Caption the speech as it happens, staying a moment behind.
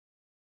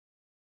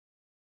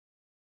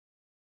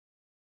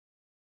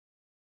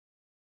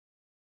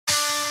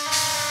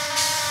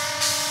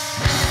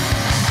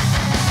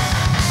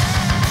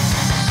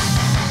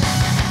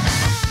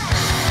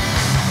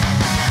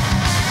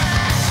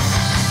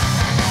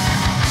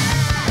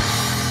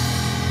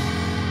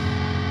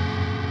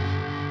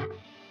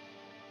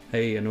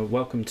Hey, and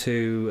welcome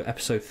to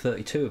episode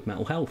 32 of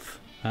Mental Health.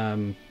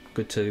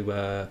 Good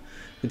to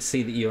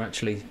see that you're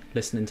actually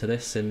listening to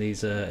this in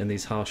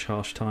these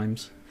harsh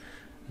times.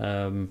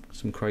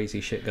 Some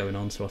crazy shit going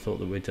on, so I thought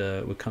that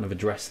we'd kind of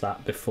address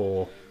that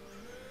before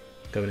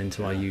going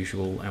into our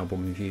usual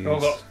album reviews.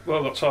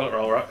 Well, got toilet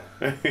roll, right?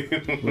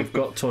 We've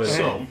got toilet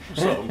roll.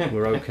 Some.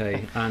 We're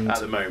okay. And at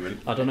the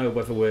moment, I don't know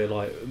whether we're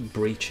like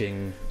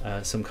breaching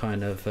some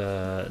kind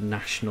of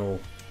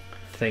national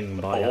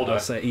thing by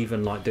say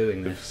even like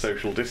doing this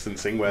social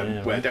distancing.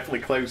 We're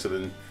definitely closer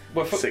than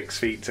 6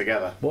 feet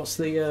together. What's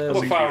the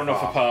we're far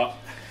enough apart.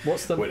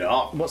 What's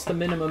the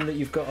minimum that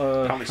you've got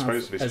to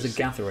have as a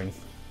gathering?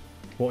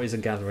 What is a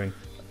gathering?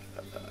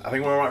 I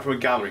think we're alright from a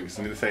gathering because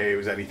I didn't say it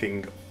was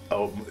anything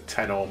of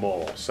 10 or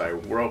more, so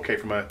we're okay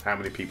from how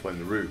many people in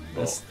the room.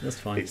 But that's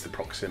fine. It's the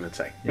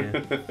proximity.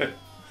 Yeah.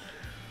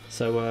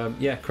 So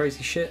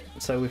crazy shit.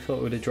 So we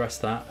thought we'd address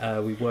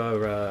that. We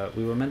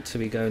were meant to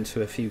be going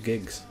to a few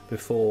gigs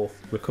before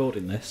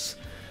recording this,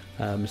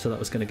 so that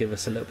was going to give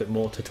us a little bit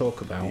more to talk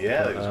about.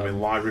 Yeah, it was going to be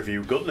live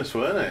review goodness,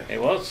 weren't it? It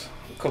was.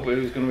 It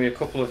was going to be a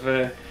couple of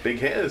big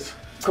hitters.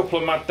 Couple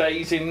of mad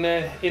days in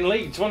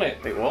Leeds, wasn't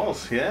it? It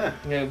was, yeah.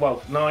 Yeah,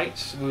 well,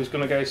 nights. We was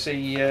going to go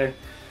see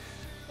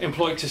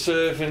Employed to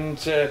Serve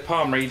and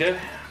Palm Reader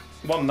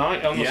one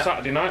night on the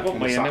Saturday night,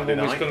 wasn't we? And then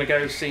we was going to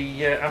go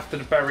see After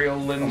the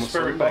Burial and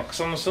Spirit Box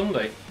on the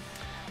Sunday.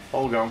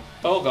 All gone.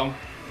 All gone.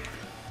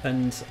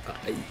 And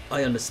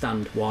I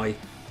understand why.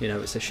 You know,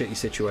 it's a shitty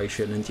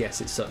situation, and yes,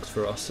 it sucks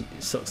for us. It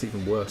sucks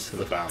even worse for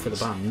the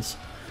bands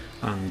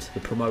and the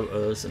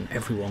promoters and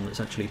everyone that's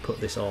actually put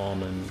this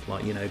on and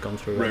gone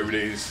through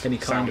roadies, any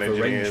kind of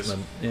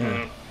arrangement.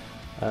 Yeah.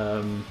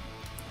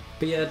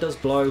 But yeah, it does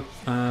blow.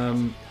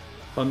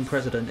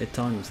 Unprecedented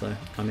times, though.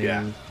 I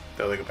mean,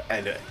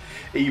 and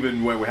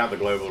even when we had the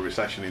global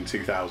recession in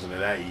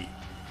 2008,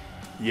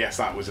 yes,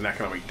 that was an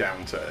economic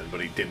downturn,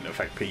 but it didn't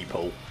affect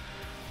people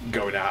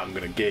going out and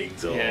going to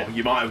gigs. Or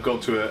you might have gone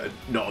to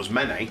not as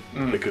many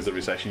because of the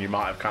recession. You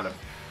might have kind of,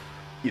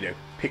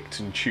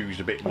 picked and choose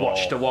a bit more.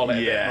 Watched the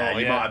wallet. Yeah,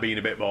 you might have been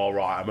a bit more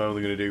right. I'm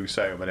only going to do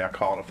so many. I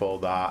can't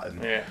afford that,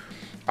 and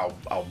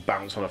I'll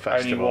bounce on a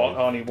festival.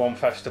 Only one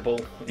festival.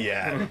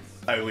 Yeah.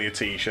 Only a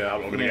t-shirt,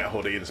 I'm not going to get a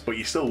hoodie, but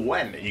you still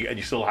went and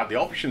you still had the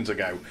option to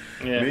go.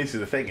 I mean, this is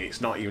the thing,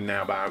 it's not even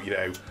now about,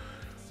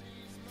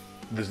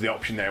 there's the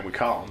option now and we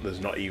can't,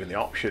 there's not even the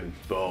option,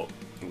 but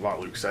like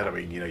Luke said, I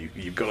mean,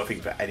 you've got to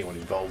think for anyone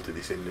involved in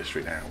this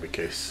industry now,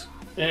 because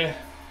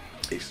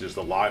it's just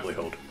the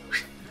livelihood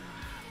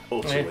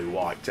utterly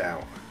wiped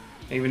out.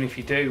 Even if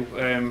you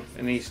do,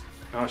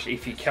 actually,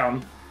 if you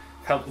can,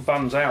 help the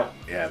bands out.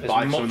 Yeah,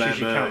 buy some of their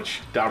merch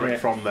direct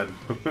from them.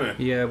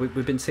 Yeah,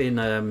 we've been seeing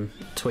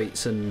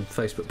tweets and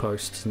Facebook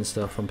posts and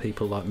stuff from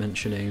people like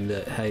mentioning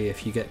that, hey,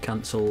 if you get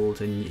cancelled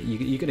and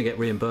you're going to get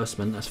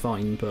reimbursement, that's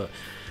fine, but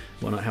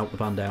why not help the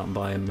band out and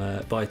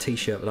buy a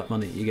t-shirt with that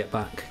money that you get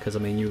back, because I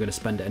mean you were going to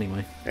spend it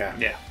anyway.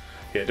 Yeah,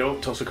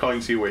 don't toss a coin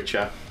to your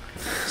witcher,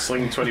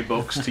 sling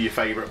 $20 to your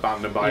favourite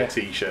band and buy a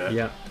t-shirt.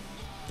 Yeah,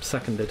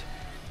 seconded.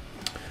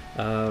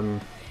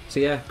 So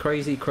yeah,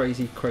 crazy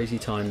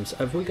times.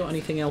 Have we got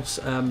anything else?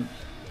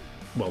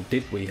 Well,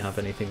 did we have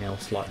anything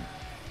else like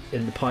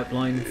in the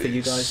pipeline for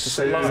you guys to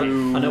say? I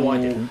know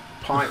I didn't.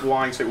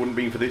 Pipeline, so it wouldn't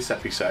be for this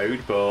episode,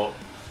 but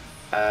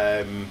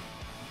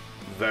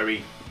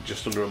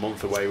just under a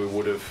month away, we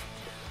would have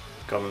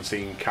gone and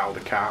seen Cal the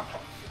Cap.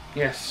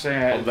 Yes,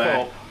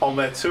 on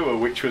their tour,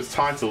 which was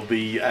titled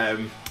the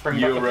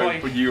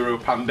Euro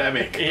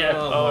Pandemic. Yeah.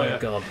 Oh my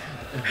god.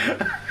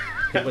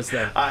 It was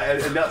there.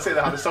 And that's it.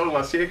 They had a song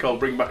last year called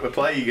 "Bring Back the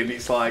Plague," and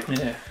it's like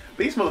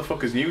these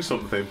motherfuckers knew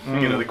something.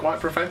 They're quite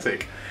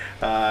prophetic.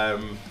 They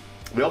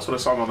also had a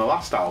song on the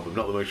last album,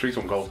 not the most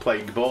recent one, called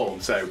 "Plague Born."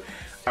 So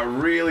I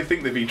really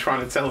think they've been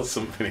trying to tell us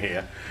something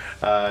here.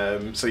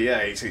 So yeah,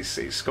 it's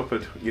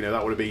scuppered.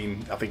 That would have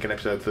been, I think, an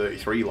episode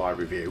 33 live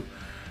review.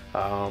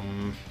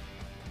 Well,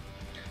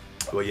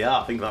 yeah,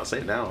 I think that's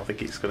it now. I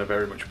think it's going to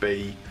very much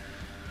be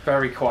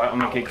very quiet on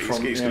the gig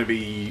front. It's going to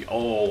be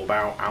all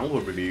about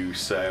album reviews,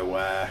 so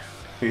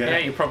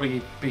you'll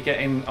probably be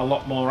getting a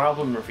lot more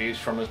album reviews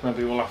from us.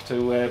 Maybe we'll have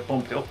to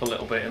bump it up a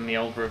little bit in the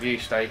old review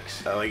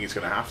stakes. I think it's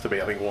going to have to be.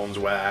 I think ones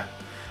where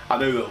I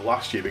know that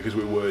last year, because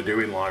we were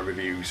doing live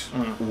reviews,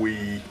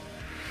 we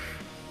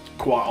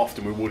quite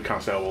often we would kind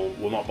of say, "Oh,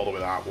 we'll not bother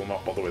with that. We'll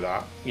not bother with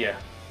that." Yeah.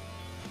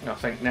 I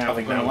think now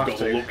we've got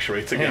the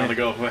luxury to kind of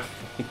go,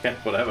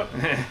 whatever.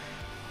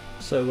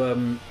 So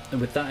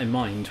with that in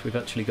mind, we've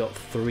actually got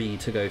 3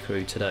 to go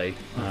through today.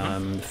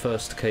 The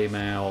first came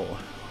out,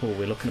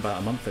 we're looking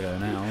about a month ago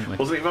now, aren't we?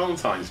 Wasn't it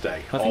Valentine's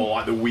Day? Or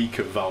like the week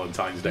of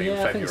Valentine's Day in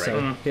February? I think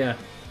so. Yeah.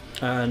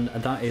 And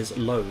that is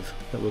Loathe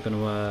that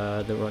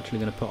we're actually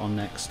going to put on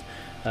next.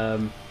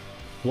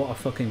 What a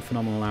fucking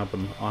phenomenal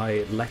album.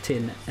 I let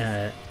it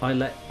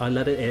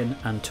in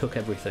and took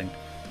everything.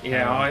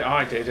 Yeah,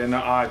 I did, and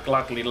I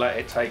gladly let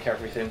it take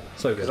everything.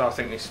 So good. Because I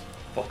think it's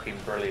fucking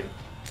brilliant.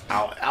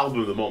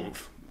 Album of the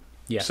month.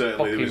 Yeah.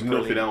 Certainly, there was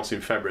nothing else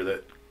in February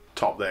that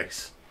topped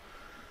this.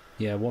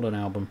 Yeah, what an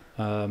album.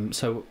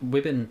 So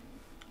we've been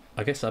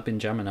I guess I've been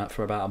jamming that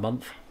for about a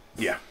month.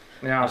 Yeah.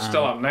 Yeah, I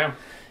still am now.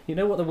 You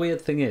know what the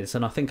weird thing is,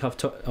 and I think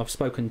I've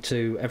spoken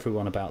to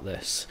everyone about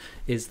this,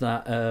 is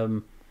that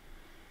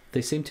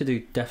they seem to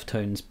do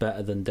Deftones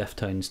better than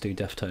Deftones do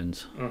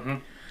Deftones. Mm-hmm.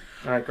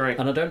 I agree.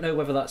 And I don't know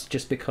whether that's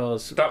just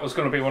because... That was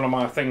going to be one of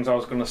my things I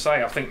was going to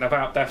say. I think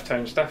about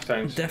Deftones.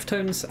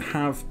 Deftones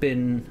have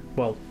been,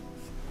 well,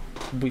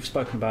 we've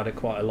spoken about it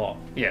quite a lot.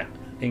 Yeah.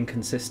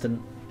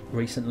 Inconsistent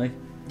recently.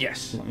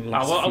 Yes.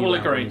 I will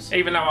agree. Albums.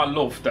 Even though I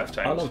love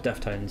Deftones.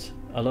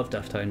 I love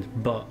Deftones,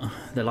 but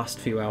the last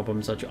few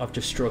albums I've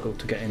just struggled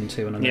to get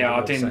into, and I know yeah,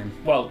 I didn't. Same.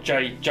 Well,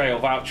 Jay will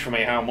vouch for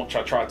me how much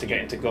I tried to get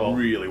into Gore.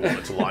 Really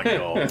wanted to like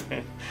Gore,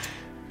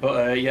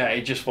 but yeah,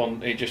 it just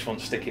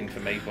wasn't sticking for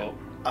me. But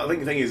I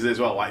think the thing is as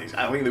well, like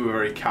I think they were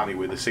very canny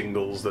with the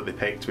singles that they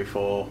picked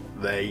before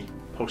they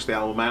pushed the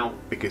album out,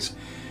 because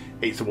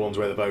it's the ones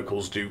where the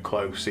vocals do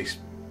closest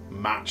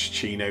match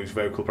Chino's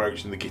vocal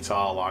approach and the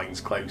guitar lines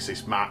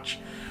closest match.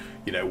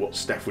 You know what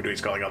Steph would do, it's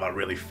got that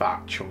really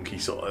fat, chunky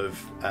sort of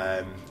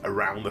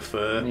around the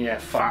fur,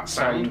 fat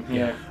sound.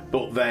 Yeah.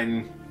 But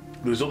then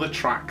there's other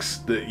tracks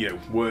that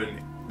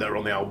that are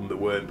on the album that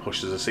weren't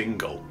pushed as a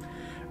single,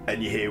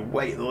 and you hear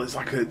there's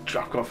like a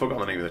track. I've forgotten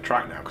the name of the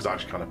track now because I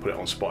actually kind of put it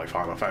on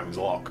Spotify. My phone's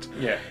locked.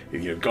 Yeah.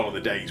 Gone are the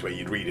days where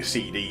you'd read a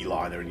CD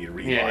liner and you'd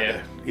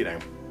read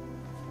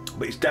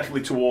But it's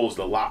definitely towards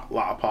the latter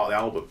part of the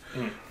album.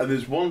 And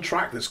there's one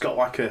track that's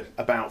got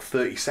about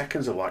 30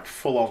 seconds of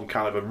full on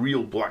kind of a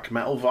real black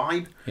metal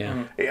vibe.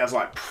 Yeah. It has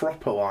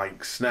proper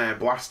snare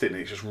blasting.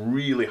 It's just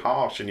really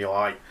harsh, and you're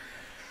like,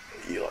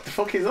 the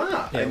fuck is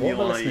that? Yeah, and what you're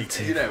am I like,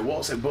 listening to?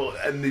 what's it?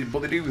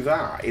 But they do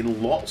that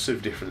in lots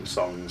of different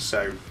songs.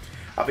 So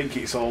I think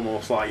it's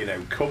almost like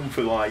come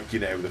for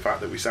the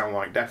fact that we sound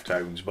like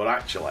Deftones, but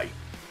actually.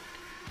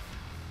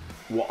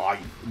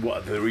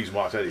 What the reason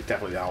why I said it's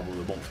definitely the album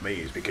of the month for me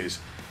is because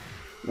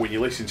when you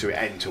listen to it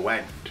end to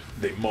end,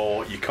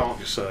 you can't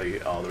just say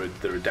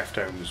they're a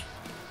Deftones,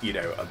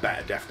 a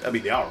better I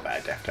mean they are a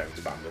better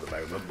Deftones band at the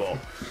moment, but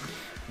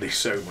there's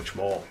so much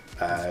more.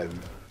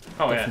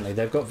 Definitely,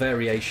 they've got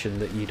variation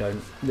that you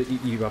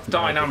haven't.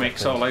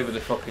 Dynamics all over the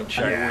fucking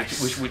show,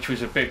 yes. which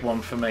was a big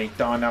one for me.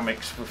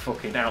 Dynamics were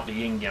fucking out the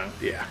yin yang.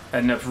 Yeah,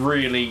 and they've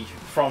really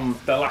from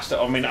the last.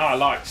 I mean, I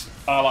liked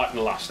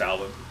the last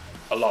album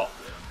a lot.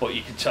 But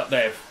you can tell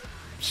they've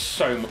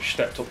so much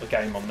stepped up the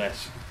game on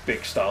this.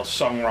 Big style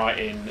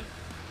songwriting,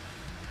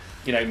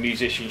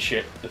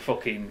 musicianship, the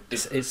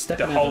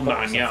whole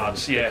 9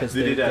 yards. Yeah, because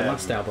the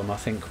last album I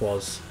think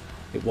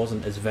it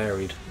wasn't as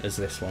varied as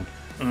this one.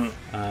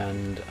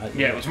 And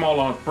it was more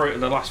like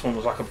the last one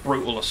was like a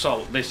brutal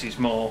assault. This is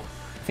more.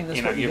 I think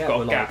that's what you've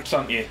got gaps,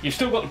 haven't you? You've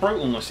still got the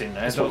brutalness in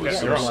there. Don't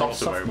get me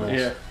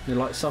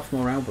wrong.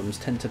 Sophomore albums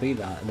tend to be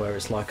that, where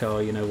it's like, oh,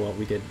 you know what,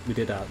 we did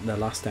the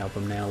last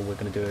album. Now we're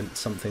going to do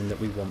something that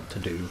we want to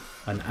do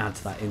and add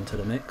that into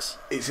the mix.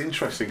 It's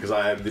interesting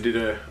because they did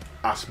a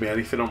Ask Me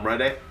Anything on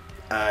Reddit,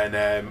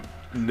 and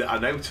I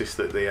noticed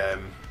that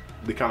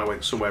they kind of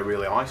went somewhere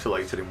really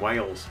isolated in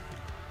Wales.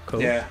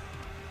 Cool. Yeah,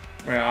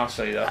 I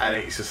see that. And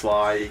it's just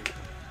like.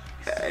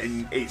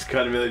 And it's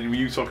kind of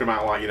you talking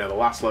about the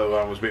last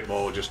Loathe was a bit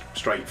more just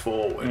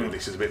straightforward, and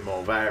this is a bit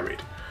more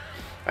varied.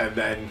 And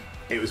then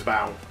it was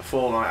about a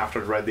fortnight after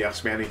I'd read the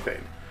Ask Me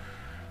Anything,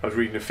 I was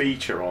reading a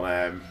feature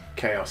on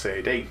Chaos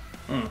AD,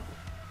 and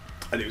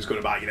it was going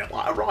about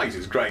Arise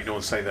is great. No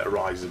one's saying that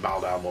Arise is a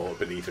bad album or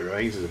Beneath the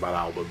Remains is a bad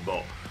album,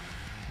 but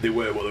they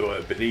were what they were.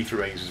 Beneath the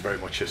Remains was very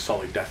much a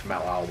solid death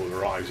metal album.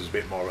 Arise was a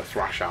bit more of a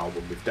thrash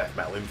album with death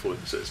metal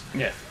influences.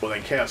 Yeah. But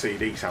then Chaos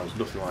AD sounds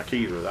nothing like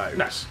either of those.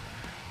 No.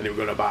 And they were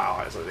going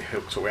about it's like they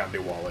hooked up with Andy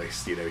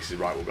Wallace. He said,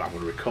 right, I'm going to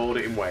record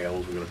it in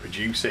Wales. We're going to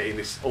produce it in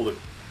this other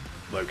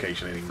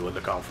location in England.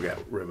 I can't forget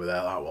river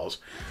there that was.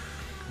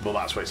 But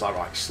that's where it's like,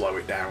 right, slow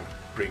it down,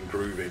 bring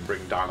groove in,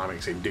 bring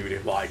dynamics in, doing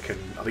it and I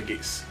think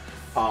it's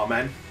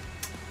Amen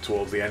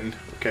towards the end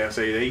of Chaos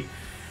AD.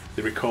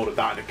 They recorded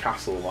that in a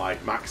castle.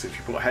 Max, if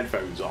you put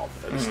headphones on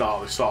at the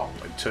start of the song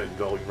and turn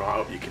the volume right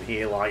up, you can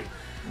hear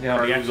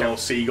crows or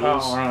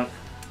seagulls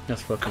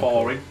That's fucking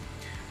cawing. Cool.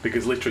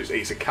 Because literally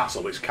it's a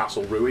castle, it's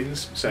castle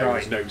ruins, so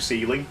there's no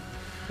ceiling.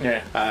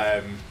 Yeah.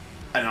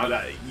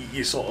 And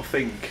you sort of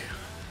think,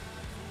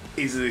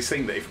 is there this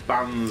thing that if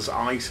bands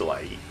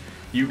isolate,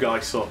 you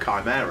guys saw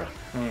Chimera.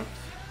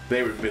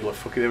 They were in the middle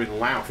of they were in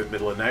Louthe, in the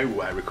middle of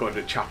nowhere, recording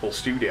at Chapel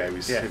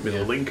Studios in the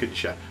middle of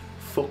Lincolnshire.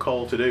 Fuck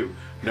all to do.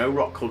 No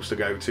rock clubs to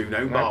go to,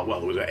 no bar. Well,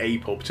 there was a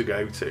pub to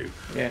go to,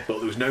 but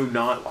there was no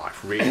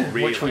nightlife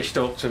really. Which we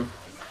stalked them.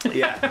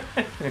 Yeah,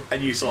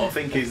 and you sort of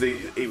think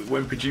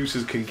when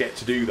producers can get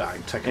to do that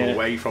and take it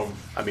away from,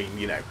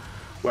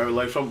 where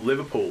we're from,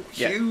 Liverpool,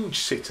 huge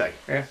city,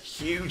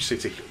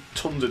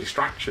 tons of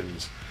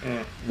distractions.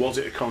 Was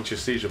it a conscious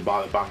decision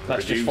by the band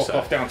Let's producer? just fuck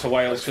off down to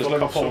Wales because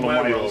Liverpool and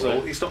Wales.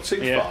 It's not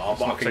too far,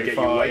 but I can get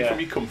you away from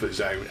your comfort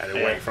zone and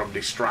away from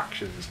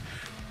distractions.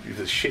 With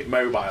a shit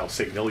mobile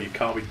signal, you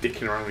can't be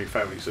dicking around on your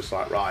phone. It's just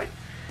like, right,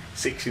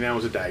 16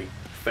 hours a day,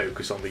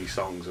 focus on these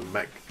songs and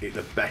make it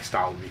the best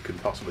album you can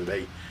possibly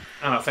be.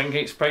 And I think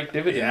it's paid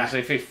dividends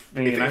if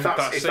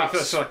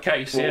that's the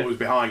case. What was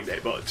behind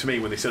it. But to me,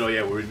 when they said, "Oh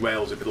yeah, we're in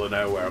Wales, in the middle of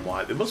nowhere," I'm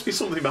like, there must be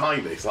something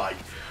behind this. Like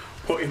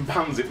putting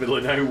bands in the middle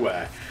of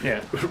nowhere,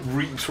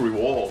 reaps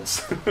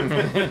rewards.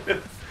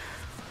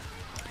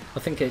 I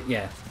think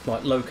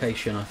like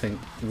location. I think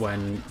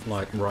when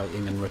like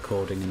writing and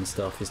recording and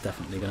stuff is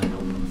definitely going to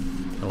help.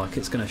 Like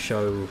it's going to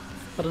show.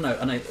 I don't know.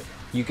 And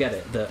you get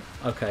it that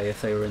okay,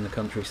 if they were in the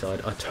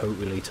countryside, I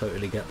totally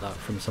get that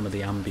from some of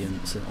the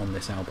ambience on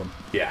this album.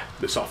 Yeah,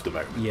 the softer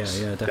moments.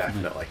 Yeah,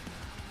 definitely.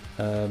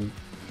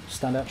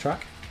 Standout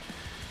track.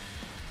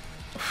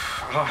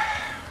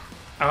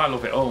 I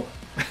love it all.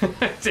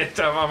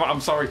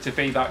 I'm sorry to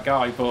be that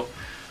guy, but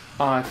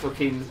I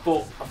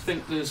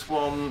think there's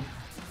one.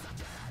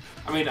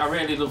 I mean, I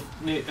really love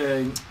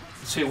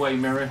Two-Way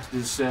Mirror.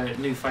 There's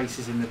New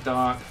Faces in the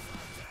Dark.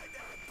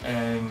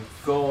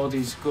 God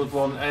is a good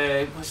one.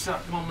 What's that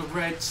one? The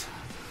Reds.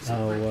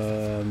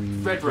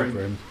 Red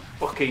Room.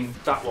 Fucking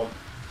that one.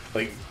 I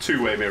think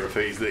Two-Way Mirror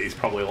fees that is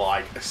probably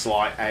like a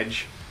slight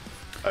edge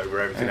over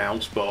everything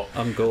else, but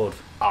I'm good.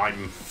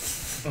 I'm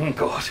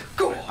good.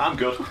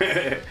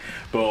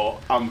 But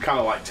I'm kind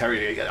of like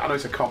Terry. I know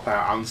it's a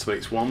cop-out answer, but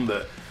it's one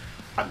that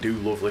I do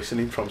love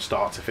listening from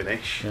start to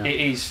finish. Yeah. It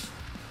is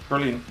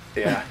brilliant.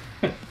 Yeah,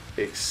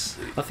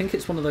 I think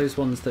it's one of those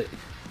ones that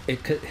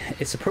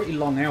it's a pretty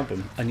long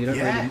album, and you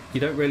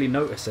don't really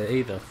notice it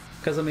either.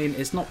 Because I mean,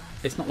 it's not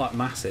like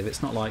massive.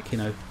 It's not like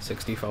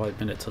 65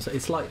 minutes or so.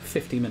 It's like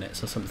 50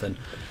 minutes or something,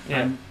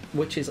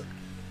 which is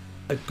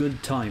a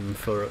good time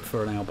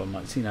for an album.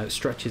 Like, it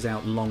stretches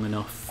out long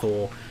enough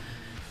for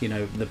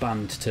the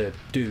band to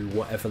do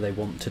whatever they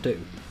want to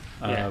do,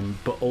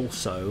 but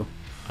also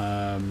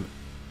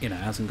it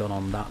hasn't gone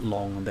on that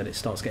long and then it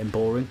starts getting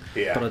boring.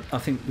 But I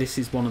think this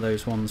is one of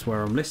those ones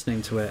where I'm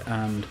listening to it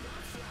and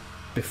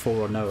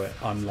before I know it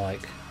I'm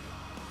like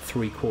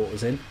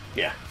 3/4 in,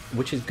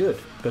 which is good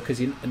because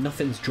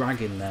nothing's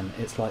dragging then.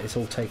 It's like it's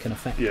all taken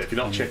effect. If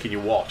you're not checking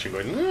your watch and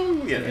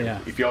going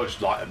if you're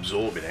just like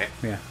absorbing it.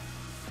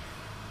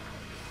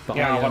 But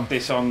I have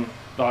this on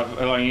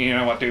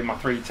I do my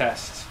 3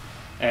 tests.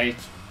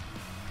 It's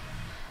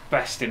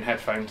best in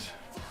headphones,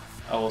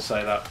 I will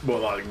say that.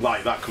 Well,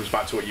 like that comes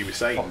back to what you were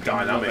saying.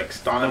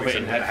 Dynamics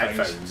in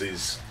headphones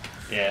is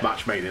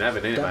match made in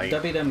heaven, isn't it, mate?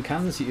 Debbie them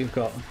cans that you've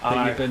got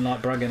that you've been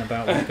like bragging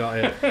about when you got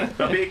here.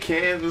 Debbie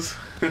cans.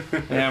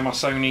 My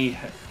Sony.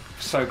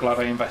 So glad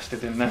I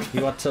invested in them.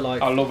 You had to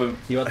I love them.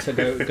 You had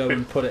to go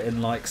and put it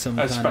in like some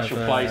kind special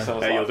place.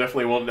 You'll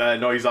definitely want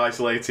noise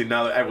isolating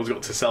now that everyone's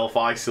got to self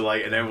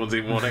isolate and everyone's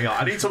in one.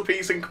 I need some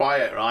peace and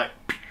quiet, right?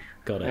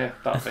 Got it. Yeah,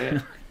 that's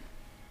it.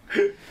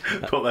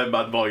 Put them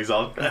bad boys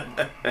on.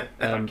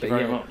 Thank you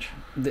very much.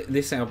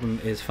 This album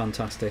is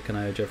fantastic, and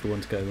I urge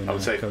everyone to go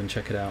and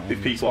check it out.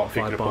 If people aren't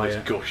picking up on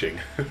this gushing.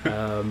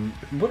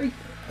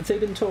 Have they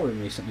been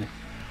touring recently?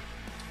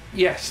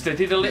 Yes, they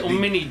did a little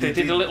mini. They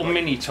did a little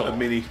mini tour.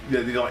 They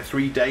did like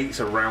 3 dates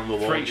around the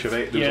launch of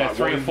it. There was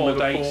like 3 or 4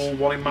 dates.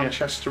 One in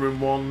Manchester and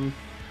one.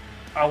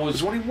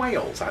 There's one in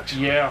Wales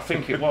actually. Yeah, I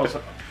think it was.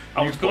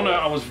 I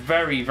was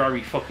very,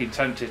 very fucking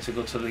tempted to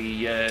go to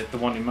the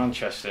one in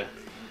Manchester.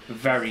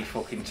 Very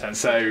fucking tempted.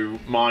 So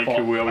Mike,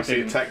 who we always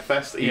see at Tech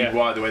Fest, they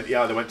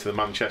went to the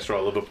Manchester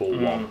or Liverpool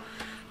one.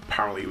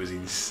 Apparently it was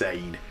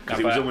insane because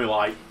it was only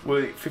like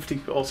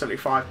 50 or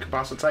 75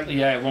 capacity.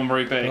 Yeah, it wasn't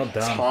very big.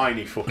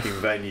 Tiny fucking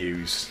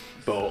venues,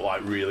 but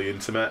like really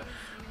intimate.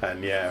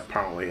 And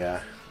apparently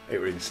it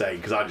was insane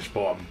because I just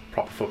thought I'm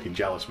proper fucking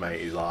jealous,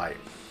 mate. It was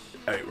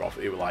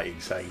like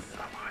insane.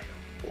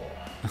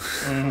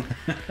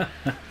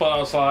 But I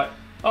was like,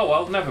 oh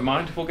well, never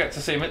mind. We'll get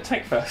to see him at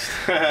Tech Fest.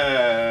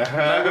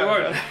 No, we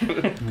won't.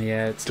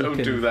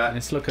 Don't do that.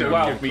 It's looking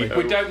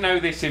we don't know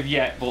this of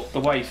yet, but the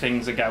way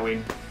things are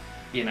going.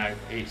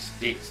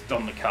 It's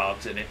on the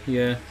cards, isn't it?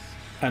 Yeah,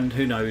 and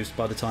who knows?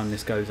 By the time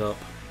this goes up,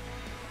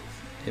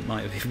 it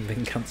might have even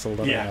been cancelled.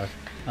 I don't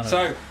know.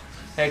 So,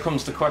 here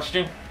comes the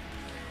question: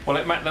 will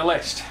it make the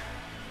list?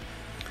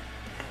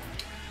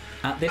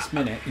 At this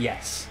minute,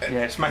 yes.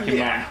 It's making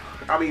mine.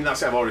 I mean,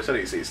 that's it. I've already said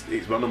it.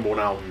 It's my number 1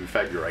 album in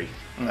February,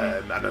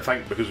 and I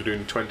think because we're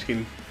doing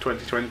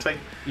 2020,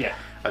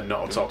 and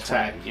not a top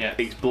 10,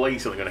 it's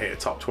blatantly going to hit a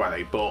top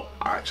 20. But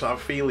actually, I'm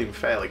feeling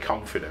fairly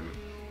confident.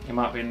 It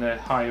might be in the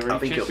higher reaches. I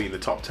think it'll be in the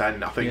top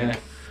 10. I think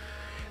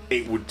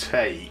it would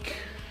take,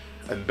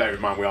 and bear in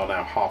mind we are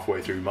now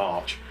halfway through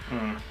March,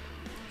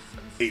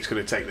 it's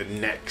going to take the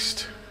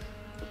next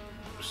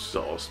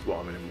sort of,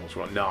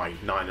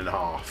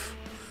 9.5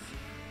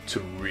 to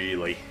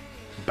really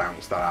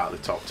bounce that out of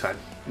the top 10.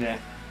 Yeah,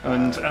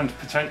 and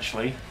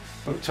potentially,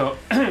 we were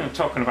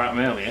talking about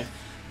them earlier,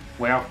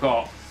 we have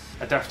got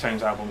a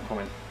Deftones album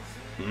coming.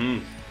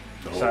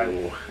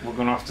 So we're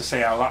going to have to see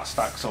how that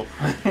stacks up.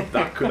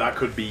 that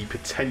could be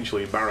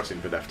potentially embarrassing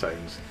for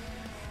Deftones.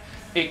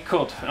 It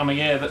could, on a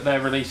year that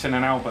they're releasing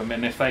an album,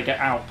 and if they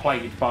get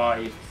outplayed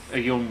by a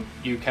young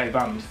UK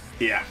band.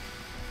 Yeah.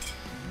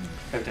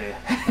 Oh dear.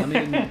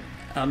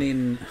 I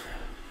mean,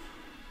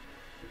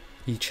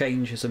 you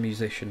change as a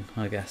musician,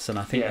 I guess, and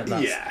I think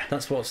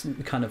that's what's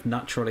kind of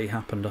naturally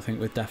happened. I think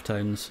with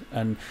Deftones,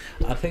 and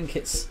I think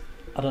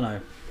I don't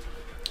know.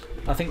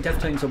 I think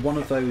Deftones are one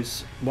of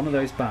those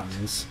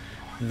bands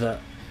that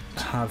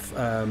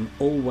have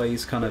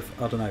always kind of,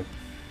 I don't know,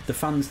 the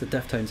fans that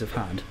Deftones have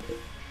had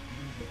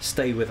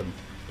stay with them.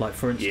 Like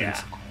for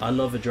instance, I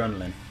love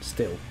Adrenaline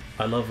still.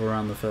 I love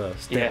Around the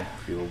First. Still. Yeah,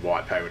 you were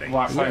White Pony.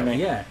 White Pony.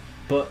 Yeah,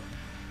 but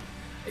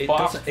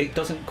it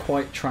doesn't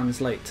quite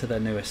translate to their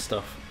newest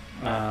stuff.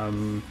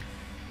 Do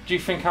you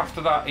think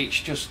after that it's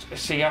just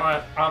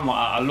I'm like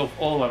I love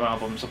all their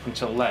albums up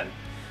until then,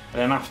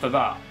 and then after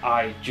that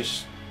I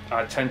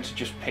tend to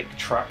just pick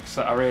tracks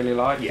that I really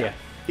like. Yeah.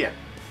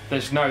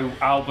 There's no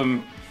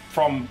album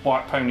from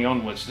White Pony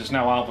onwards. There's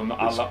no album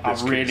that I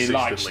really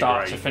like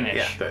start to finish.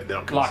 Yeah, they're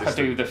not like I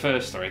do the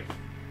first three.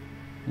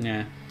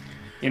 Yeah.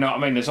 You know what I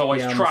mean? There's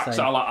always tracks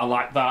that I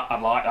like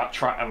that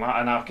track, and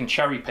I can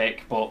cherry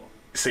pick, but.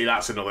 See,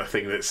 that's another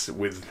thing that's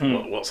with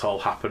what's all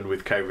happened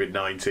with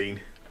COVID-19.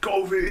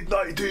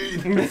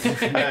 COVID-19!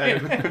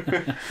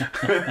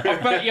 I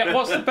bet,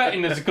 what's the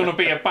betting there's going to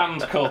be a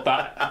band called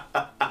that?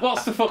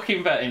 What's the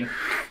fucking betting?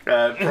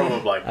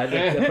 Probably.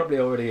 There probably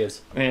already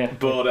is. Yeah.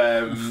 But,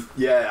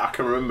 I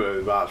can remember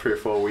about 3 or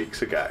 4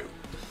 weeks ago,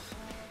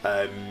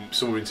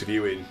 someone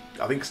interviewing,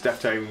 I think it's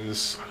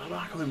Deftones, I don't know, I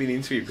can't remember being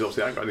interviewed because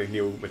obviously I haven't got any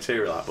new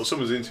material out, but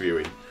someone's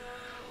interviewing.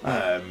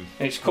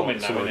 It's coming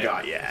now, isn't it?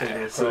 Guy,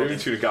 yeah. So they're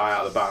interviewing a guy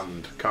out of the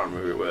band. Can't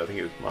remember who it was. I think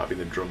it might have been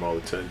the drummer or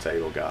the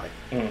turntable guy.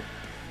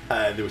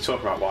 And they were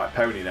talking about White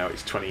Pony now.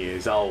 It's 20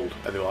 years old,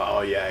 and they were like,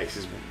 "Oh yeah,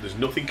 there's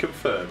nothing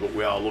confirmed, but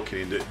we are looking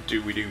into.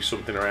 Do we do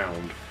something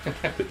around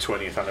the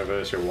 20th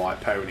anniversary of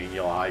White Pony?" And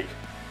you're like,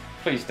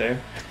 "Please do."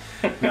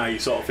 Now you're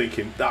sort of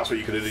thinking that's what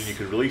you could have done. You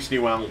could release a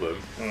new album.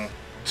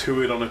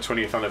 Tour it on a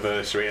 20th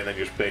anniversary, and then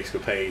just basically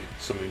play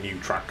some of the new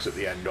tracks at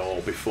the end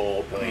or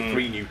before. Play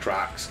 3 new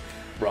tracks.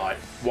 Right,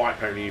 White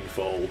Pony in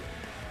full,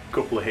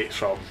 couple of hits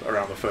from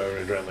Around the Fur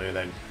and Adrenaline, and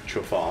then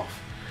chuff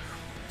off.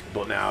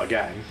 But now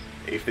again,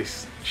 if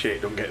this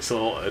shit don't get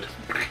sorted,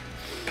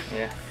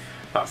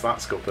 that's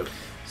scuppered.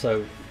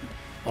 So,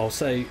 I'll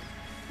say,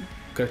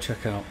 go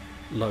check out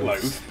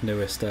Loathe's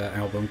newest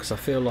album, because I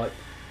feel like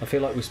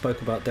we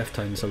spoke about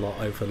Deftones a lot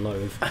over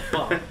Loathe,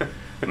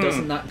 but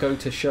doesn't that go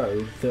to show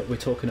that we're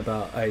talking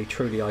about a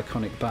truly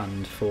iconic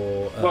band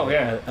for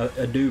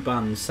a new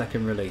band's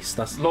second release?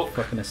 That's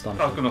fucking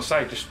astonishing. I was going to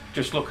say,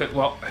 just look at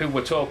who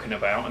we're talking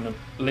about and the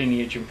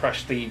lineage and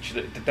prestige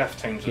that the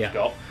Deftones have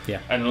got,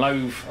 and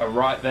Loathe are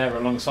right there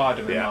alongside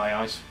them in my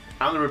eyes.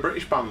 And they're a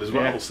British band as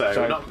well, so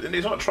and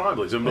it's not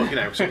tribalism, but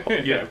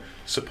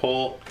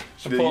support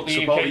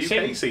the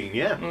UK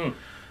scene.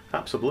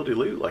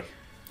 Absolutely.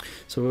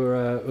 So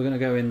we're going to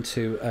go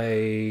into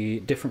a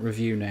different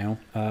review now,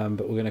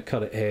 but we're going to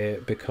cut it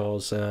here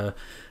because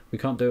we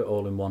can't do it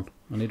all in one.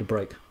 I need a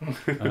break.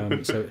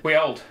 So we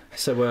old.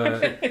 So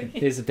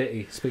here's a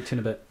ditty. Speak to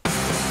you in a bit.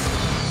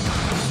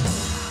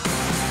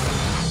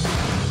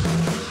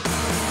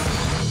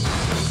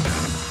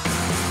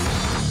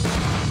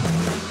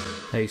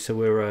 Hey, so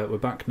we're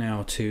back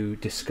now to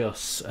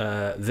discuss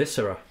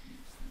Viscera,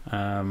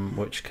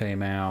 which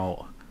came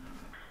out,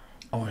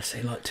 I want to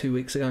say like 2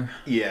 weeks ago.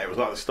 Yeah, it was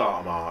like the start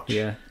of March.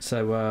 Yeah,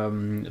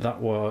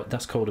 so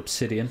that's called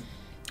Obsidian.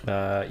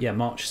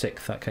 March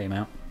 6th that came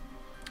out.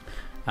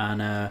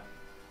 And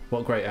what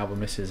a great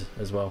album this is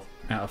as well.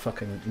 Out of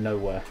fucking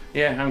nowhere.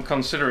 Yeah, I'm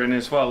considering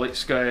as well.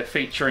 It's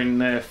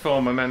featuring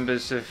former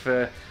members of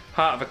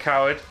Heart of a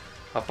Coward,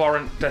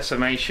 Abhorrent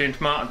Decimation,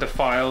 Martyr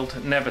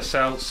Defiled, Never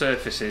Sell,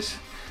 Surfaces,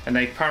 and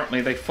they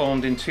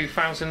formed in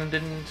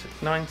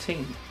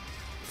 2019.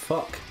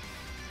 Fuck.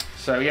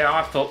 So yeah,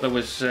 I thought there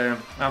was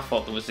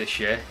this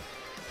year,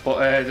 but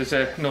there's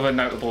another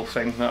notable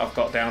thing that I've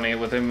got down here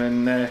with them,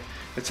 and they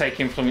take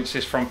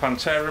influences from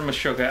Pantera,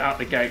 Meshuggah, At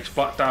the Gates,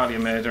 Black Dahlia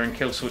Murder, and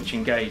Killswitch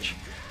Engage.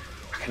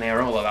 I can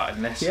hear all of that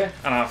in this. Yeah.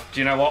 And do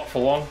you know what?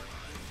 For one,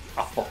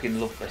 I fucking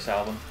love this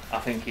album. I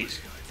think it's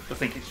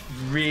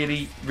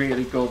really,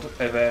 really good.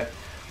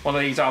 One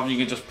of these albums you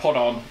can just put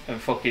on and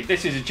fucking.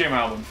 This is a gym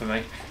album for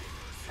me.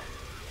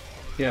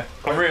 Yeah,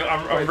 I'm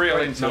real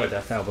into it.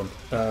 Death album.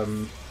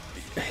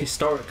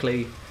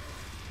 Historically,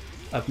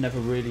 I've never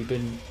really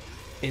been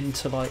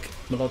into like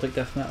melodic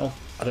death metal.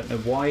 I don't know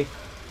why.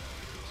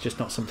 It's just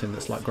not something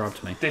that's like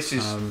grabbed me. This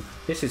is fucking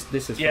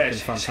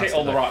fantastic. It's hit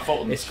all the right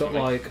buttons. It's got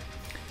like,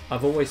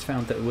 I've always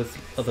found that with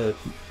other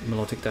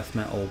melodic death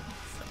metal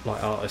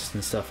like artists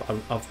and stuff,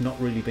 I've not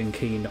really been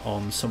keen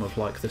on some of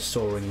like the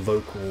soaring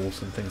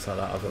vocals and things like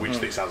that. Which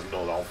this has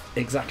none of.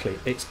 Exactly.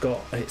 It's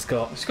got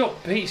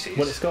pieces.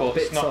 Well, it's got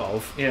bits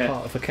of yeah.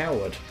 Heart of a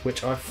Coward,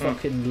 which I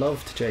fucking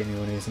loved. Jamie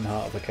when he was in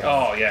Heart of a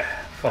Coward. Oh yeah,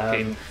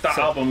 fucking that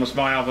album was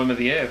my album of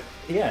the year.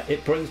 Yeah,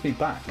 it brings me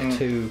back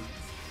to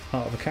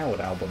Heart of a Coward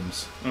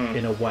albums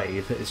in a way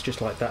that it's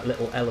just like that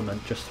little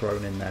element just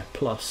thrown in there,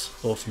 plus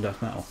awesome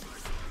death metal.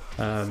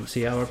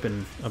 So yeah, I've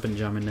been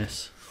jamming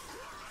this.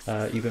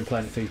 You've been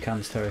playing it through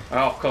cans, Terry.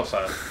 Oh, of course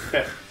I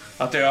have.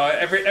 I do.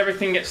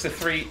 Everything gets the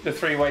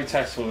three-way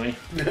test for me.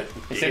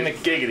 It's in the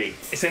giggity.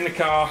 It's in the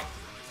car.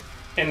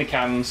 in the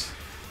cans.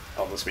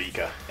 On the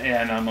speaker.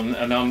 Yeah, and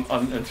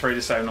I'm through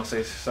the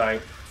Sonos. So,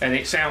 and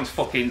it sounds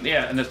fucking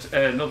And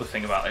another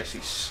thing about this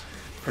is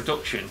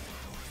production.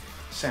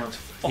 Sounds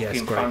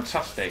fucking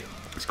fantastic.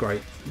 It's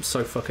great. It's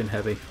so fucking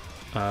heavy.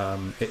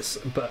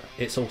 But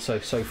it's also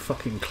so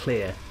fucking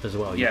clear as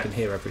well. You can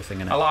hear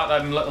everything in it. I like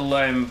them little,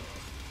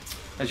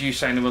 as you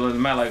say, in the middle of the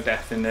mellow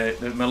death and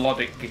the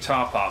melodic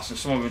guitar parts, and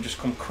some of them just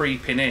come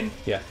creeping in.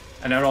 Yeah.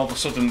 And then all of a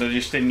sudden they're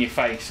just in your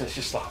face. It's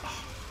just like, I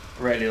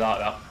really like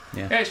that.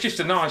 Yeah. It's just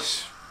a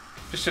nice,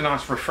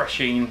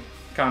 refreshing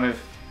kind of.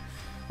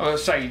 I would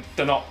say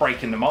they're not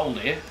breaking the mould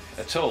here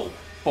at all,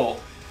 but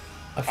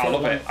I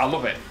love it. I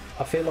love it.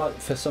 I feel like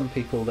for some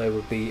people there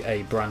would be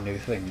a brand new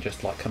thing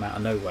just like come out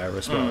of nowhere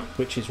as well,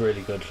 which is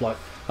really good. Like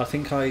I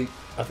think I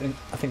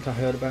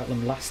heard about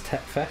them last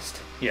Tech Fest.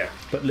 Yeah,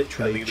 but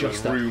literally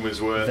just that rumours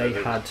were they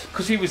had,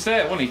 because he was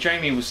there, wasn't he?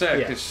 Jamie was there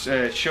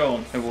because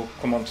Sean, who will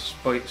come on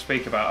to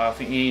speak about, I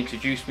think he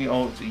introduced me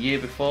a year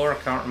before. I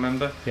can't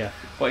remember. Yeah,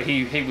 but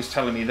he was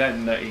telling me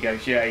then that he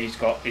goes, yeah, he's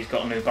got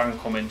a new band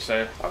coming.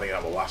 So I think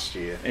that was last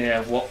year.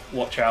 Yeah,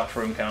 watch out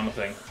for him, kind of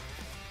thing.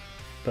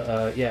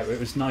 But it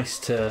was nice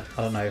to,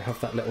 I don't know,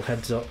 have that little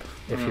heads up,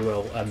 if you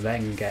will, and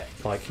then get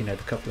like the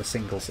couple of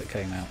singles that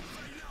came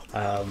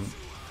out.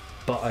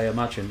 But I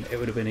imagine it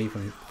would have been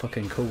even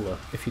fucking cooler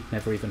if you'd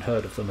never even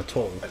heard of them at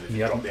all. And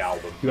you dropped the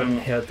album. You hadn't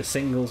heard the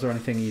singles or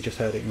anything. You just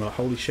heard it and you're like,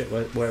 holy shit,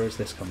 where has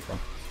this come from?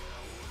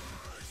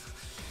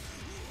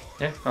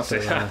 Yeah, that's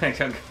it.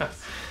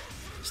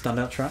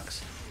 Standout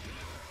tracks.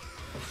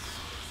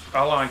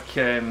 I like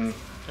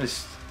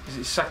is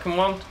it second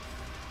one?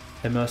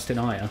 Immersed in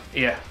Ire.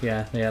 Yeah,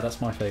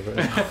 that's my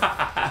favourite.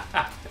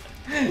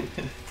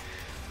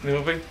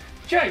 Movie.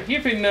 Jay,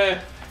 you've been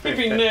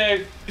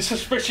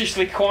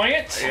suspiciously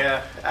quiet.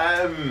 Yeah.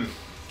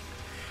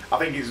 I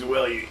think it's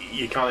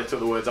you kind of took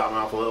the words out of my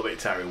mouth a little bit,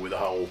 Terry, with the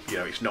whole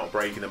it's not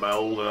breaking the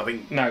mould, and I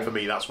think for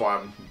me that's why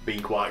I'm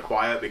being quite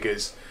quiet,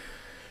 because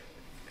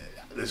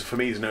there's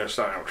no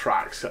standout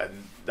tracks,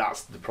 and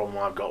that's the problem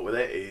I've got with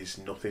it, is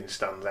nothing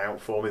stands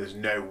out for me. There's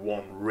no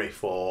one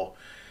riff or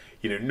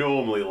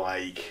normally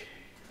like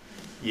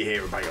you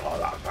hear about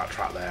that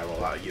track there, or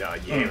that you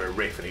hear a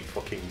riff and it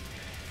fucking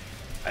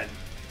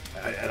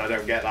and I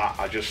don't get that.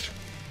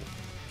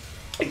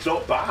 It's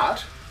not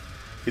bad.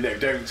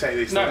 Don't say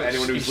this to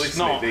anyone who's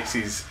listening.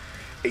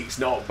 It's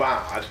not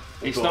bad.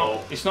 It's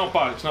not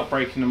bad. It's not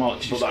breaking the mold.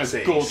 It's just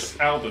a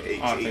good album.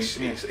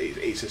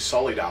 It's a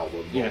solid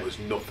album, but there's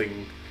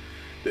nothing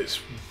that's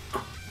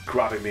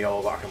grabbing me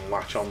all that I can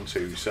latch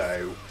onto.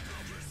 So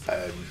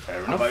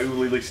I've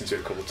only listened to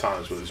it a couple of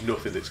times, but there's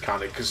nothing that's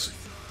kind of, because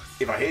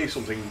if I hear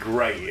something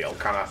great, it'll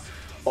kind of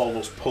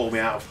almost pull me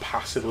out of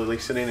passively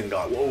listening and go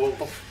like,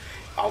 whoa.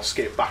 I'll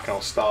skip back and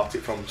I'll start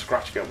it from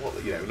scratch and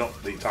go,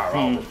 not the entire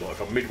album, but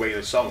if I'm midway in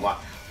a song, like,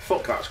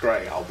 fuck, that's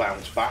great, I'll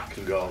bounce back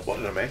and go, what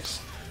did I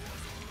miss?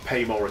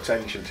 Pay more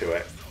attention to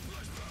it.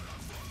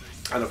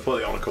 And I've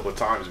put it on a couple of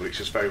times, but it's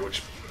just very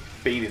much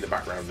been in the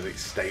background and it's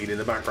stayed in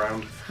the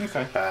background.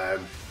 Okay.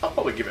 I'll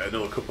probably give it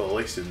another couple of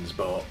listens,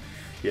 but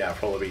yeah, I've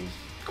probably been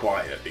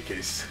quiet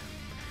because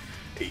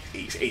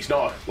it's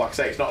not, like I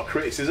say, it's not a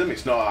criticism,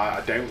 it's not,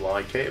 I don't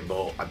like it,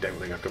 but I don't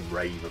think I can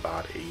rave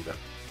about it either.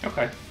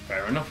 Okay,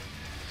 fair enough.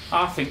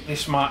 I think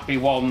this might be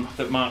one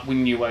that might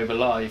win you over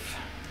live.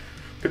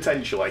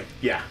 Potentially,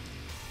 yeah.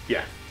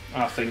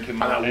 I think it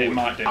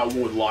might do. I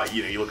would like,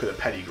 you look at the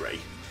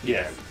pedigree,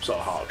 yeah, sort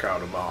of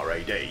Heartcrown and Mar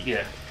AD,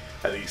 yeah,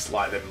 and it's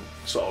like them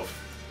sort of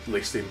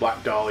listing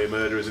Black Dahlia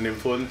Murder as an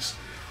influence.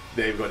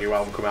 They've got a new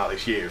album come out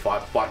this year. If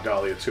like Black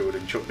Dahlia toured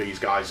and chucked these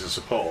guys as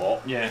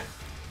support, yeah,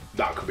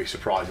 that could be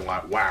surprising.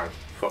 Like, wow,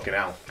 fucking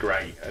hell,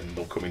 great, and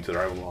they'll come into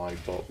their own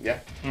live. But yeah.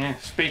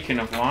 Speaking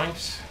of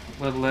lives,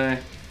 well,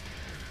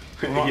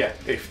 yeah,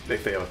 if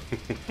they are.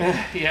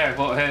 yeah,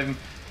 but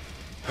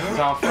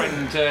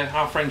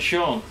our friend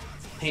Sean,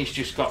 he's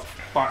just got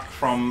back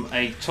from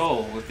a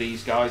tour with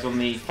these guys on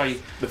the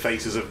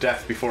Faces of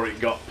Death before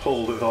it got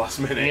pulled at the last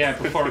minute. Yeah,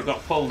 before it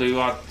got pulled, who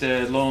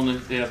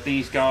had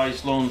these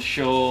guys, Lorne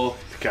Shaw,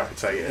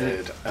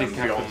 Decapitated, and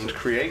Beyond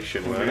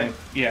Creation, weren't it?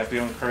 Yeah,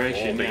 Beyond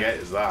Creation. All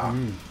is that.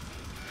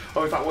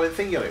 Oh, in fact, we're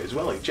thinking of it as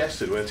well. It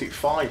jested, weren't it?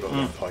 5 at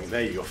one point.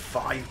 There you go,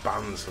 5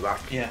 bands for that.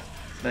 Yeah,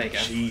 there you go.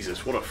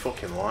 Jesus, what a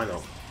fucking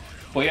lineup.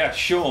 Well, yeah,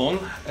 Sean,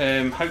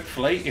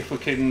 hopefully, if we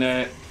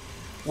can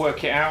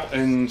work it out,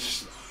 and,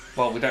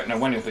 well, we don't know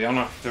when he'll be on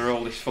after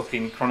all this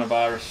fucking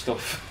coronavirus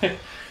stuff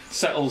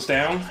settles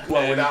down.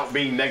 Well, without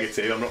being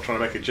negative, I'm not trying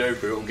to make a joke,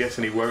 but I'm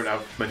guessing he won't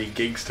have many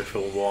gigs to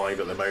film live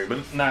at the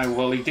moment. No,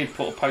 well, he did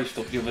put a post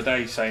up the other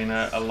day saying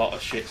a lot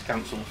of shit's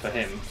cancelled for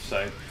him,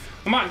 so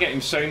we might get him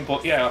soon.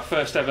 But yeah, our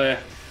first ever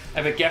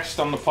guest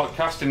on the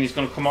podcast, and he's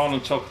going to come on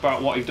and talk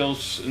about what he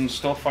does and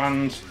stuff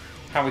and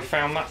how he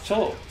found that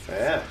tour.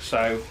 Yeah.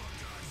 So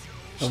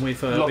and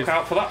look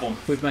out for that one.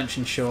 We've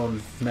mentioned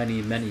Sean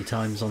many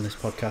times on this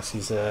podcast.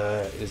 He's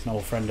an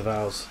old friend of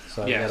ours,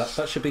 so yeah,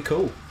 that should be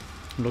cool.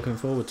 I'm looking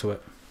forward to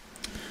it.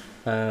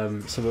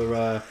 So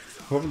we're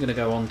probably going to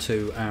go on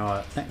to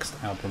our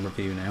next album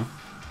review now,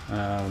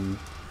 I'm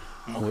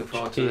looking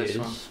forward to this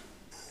one.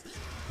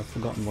 I've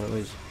forgotten what it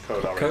was.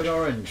 Code Orange. Code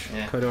Orange.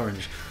 Yeah. Code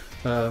Orange.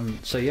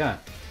 So yeah,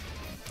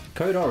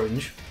 Code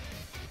Orange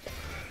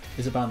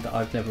is a band that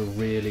I've never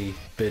really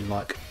been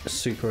like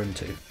super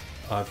into.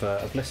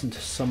 I've listened to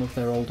some of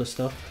their older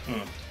stuff.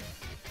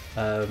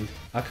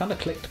 I kind of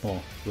clicked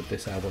more with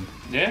this album.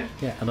 Yeah?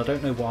 Yeah, and I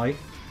don't know why.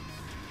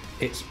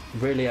 It's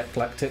really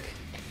eclectic.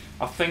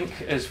 I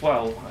think as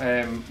well,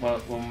 are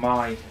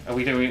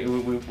we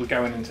doing, we're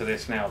going into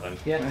this now then?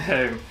 Yeah.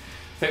 I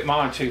think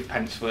my 2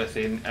 pence worth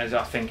in, as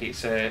I think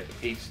it's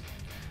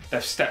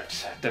they've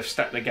stepped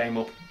the game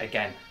up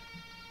again.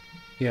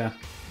 Yeah.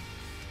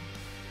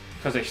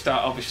 Because they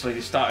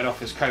started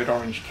off as Code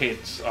Orange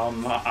kids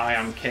on I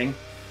Am King,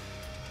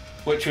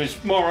 which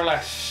was more or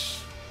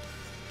less,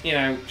 you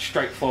know,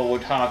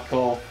 straightforward,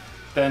 hardcore.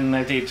 Then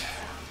they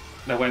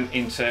went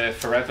into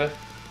Forever,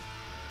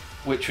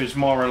 which was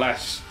more or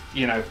less,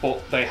 you know,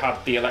 but they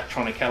had the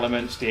electronic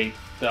elements, the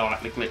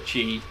like the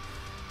glitchy,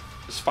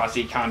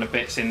 spazzy kind of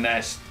bits in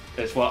there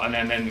as well, and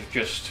then they've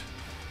just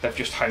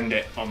honed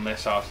it on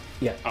this. I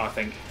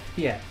think.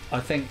 Yeah, I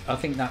think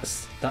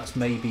that's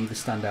maybe the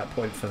standout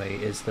point for me,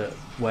 is that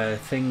where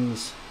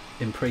things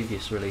in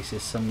previous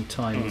releases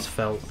sometimes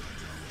felt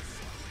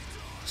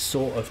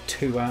sort of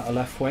too out of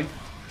left wing.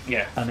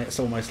 Yeah. And it's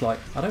almost like,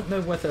 I don't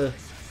know whether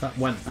that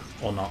went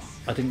or not.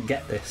 I didn't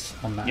get this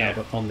on that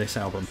album, on this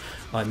album.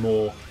 I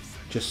more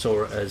just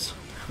saw it as,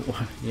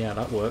 well, yeah,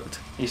 that worked.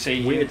 You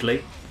see,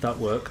 weirdly, that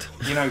worked.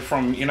 You know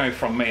from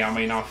me. I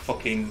mean, I've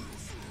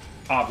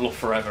loved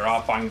Forever.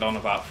 I banged on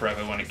about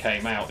Forever when it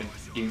came out.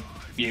 And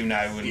you know,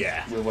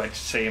 and we went to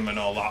see him and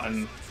all that,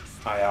 and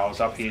I was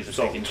happy as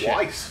a pig in shit.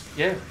 Twice.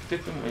 Yeah,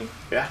 didn't we?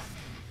 Yeah.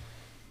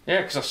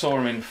 Yeah, because I saw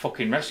him in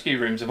fucking rescue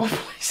rooms of all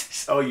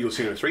places. Oh, you'll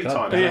see him 3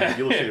 times. Yeah.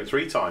 You'll see him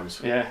 3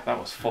 times. Yeah, that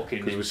was fucking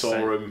insane. Because we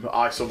saw him.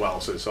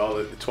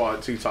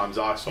 The 2 times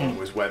I saw him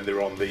was when they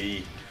were on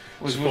the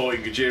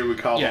supporting Gajira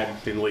Carbon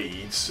in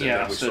Leeds, and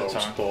then we saw him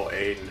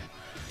supporting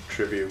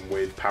Trivium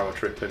with Power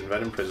Trip and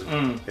Venom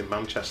Prison in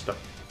Manchester.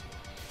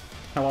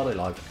 How are they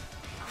live?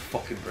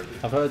 Fucking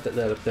brilliant. I've heard that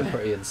they're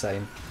pretty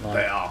insane. Like,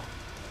 They are.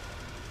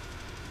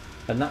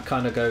 And that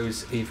kind of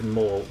goes even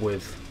more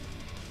with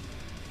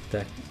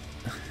their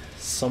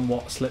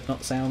somewhat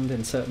Slipknot sound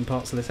in certain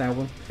parts of this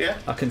album. Yeah.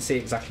 I can see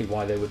exactly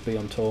why they would be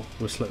on tour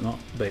with Slipknot.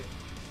 They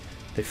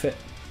fit.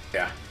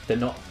 Yeah. They're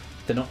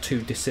not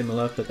too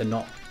dissimilar, but they're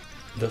not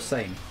the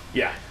same.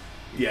 Yeah.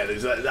 Yeah,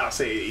 that's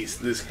it.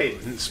 There's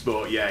hints,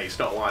 but yeah, it's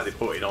not like they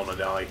put it on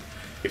and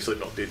if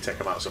Slipknot did take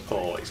them out of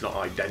support, it's not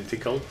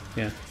identical.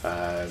 Yeah.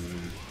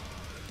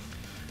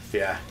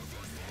 Yeah.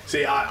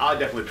 See, I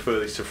definitely prefer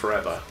this to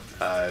Forever.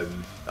 I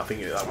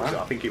think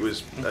it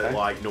was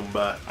like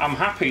number. I'm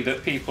happy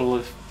that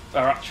people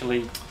are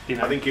actually, you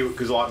know. I think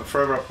because like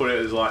Forever, I put it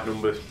as like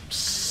number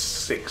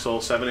 6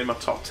 or 7 in my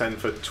top 10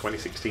 for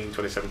 2016,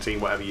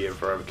 2017, whatever year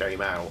Forever came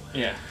out.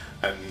 Yeah.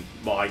 And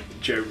my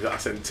joke that I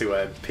sent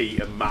to Pete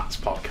and Matt's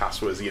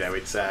podcast was, you know,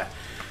 it's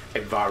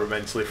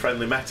environmentally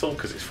friendly metal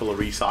because it's full of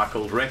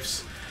recycled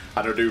riffs.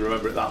 And I do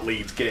remember at that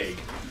Leeds gig,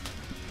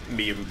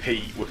 me and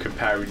Pete were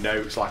comparing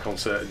notes like on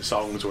certain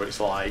songs where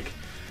it's like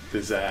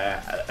there's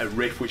a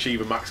riff which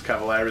even Max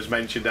Cavalera's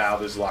mentioned how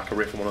there's like a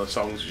riff on one of the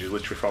songs which is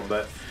literally from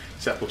the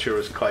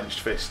Sepultura's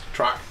Clenched Fist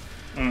track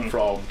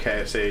from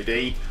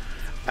KSAD.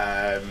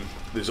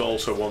 There's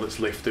also one that's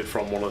lifted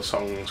from one of the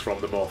songs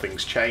from The More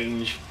Things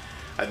Change,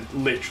 and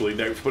literally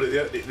notes, but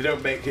they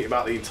don't make it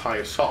about the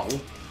entire song.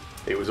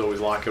 It was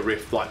always like a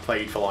riff like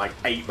played for like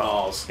 8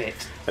 bars and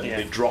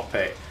they drop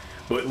it,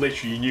 but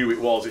literally you knew it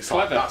was. It's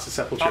clever. Like that's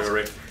a Sepultura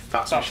riff.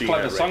 That's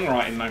clever riff.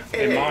 Songwriting though,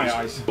 in my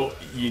eyes. But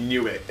you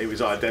knew it. It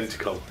was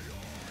identical.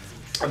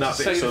 And that's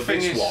it. So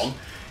this one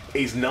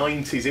is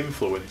 90s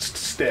influenced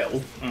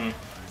still,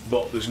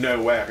 but there's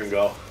no way I can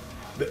go.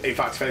 In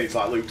fact, if it's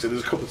like Luke said,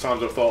 there's a couple of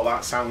times I've thought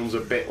that sounds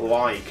a bit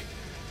like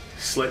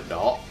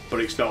Slipknot, but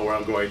it's not where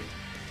I'm going.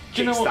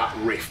 It's that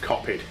riff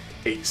copied.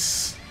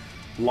 It's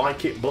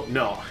like it, but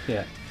not.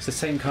 Yeah, it's the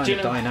same kind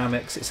of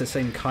dynamics. It's the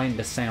same kind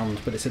of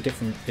sound, but it's a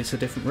different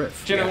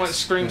riff. Do you know what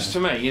screams to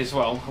me as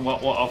well?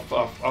 What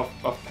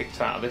I've picked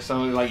out of this? I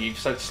mean, like you've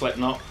said,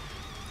 Slipknot,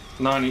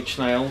 9 Inch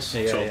Nails.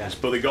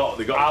 But they got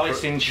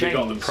Alice in Chains. They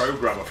got the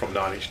programmer from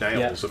 9 Inch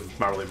Nails and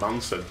Marilyn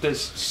Manson.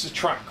 There's a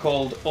track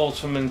called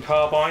Autumn and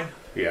Carbine.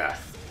 Yeah.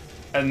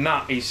 And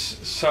that is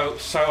so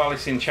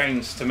Alice in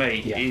Chains to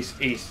me is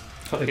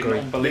fucking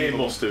unbelievable. They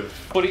must have.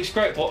 But it's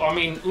great. But I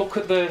mean,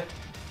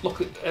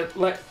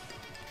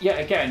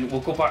 again,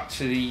 we'll go back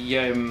to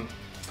the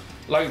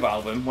Loathe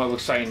album where we're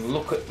saying,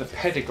 look at the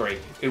pedigree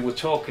who we're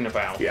talking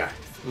about. Yeah.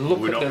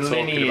 Look at the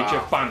lineage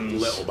of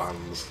bands. Little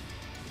bands.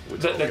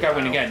 That they're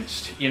going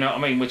against. You know what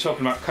I mean? We're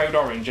talking about Code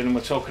Orange, and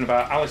we're talking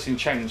about Alice in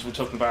Chains. We're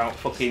talking about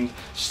fucking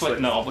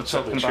Slipknot. We're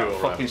talking about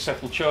fucking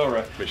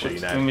Sepultura.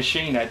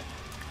 Machine Head.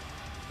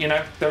 You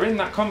know, they're in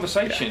that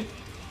conversation.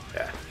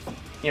 Yeah.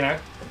 You know.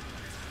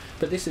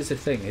 But this is the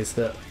thing: is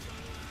that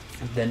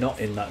they're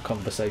not in that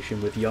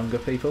conversation with younger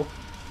people.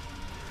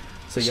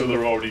 So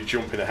they're already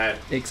jumping ahead.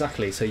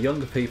 Exactly. So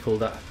younger people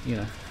that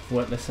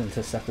weren't listening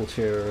to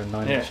Sepultura and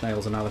Nine Inch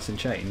Nails and Alice in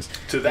Chains,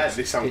 to them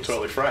this sounds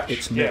totally fresh.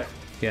 It's new.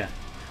 Yeah.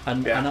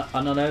 And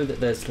I know that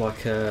there's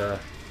like I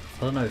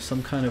don't know,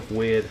 some kind of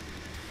weird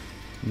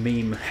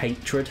meme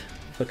hatred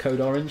for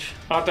Code Orange.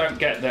 I don't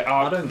get that.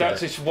 I don't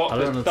that's get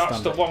it.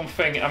 That's the one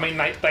thing. I mean,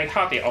 they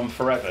had it on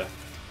forever,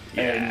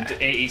 and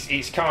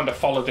it's kind of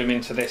followed them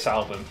into this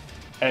album.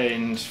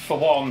 And for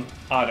one,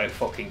 I don't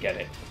fucking get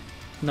it.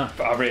 No,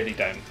 but I really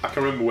don't. I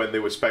can remember when they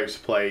were supposed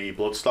to play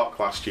Bloodstock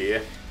last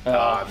year,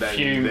 and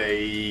then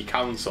they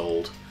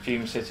cancelled.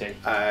 Fume City.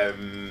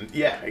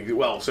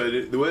 Well, so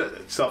there were.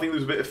 So I think there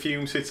was a bit of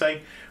Fume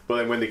City, but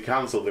then when they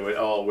cancelled, they went,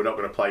 "Oh, we're not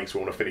going to play because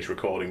we want to finish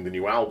recording the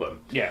new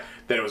album." Yeah.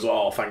 Then it was,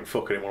 "Oh, thank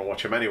fuck, I didn't want to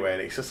watch them anyway."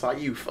 And it's just like,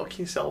 you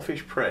fucking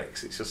selfish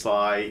pricks. It's just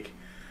like,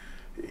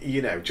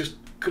 just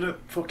go to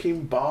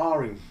fucking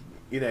bar and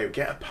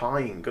get a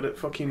pint, go to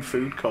fucking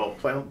food court,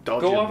 play on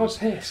Dodgers. Go have a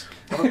piss.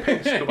 Have a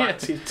piss, go back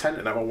to your tent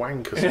and have a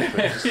wank or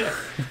something.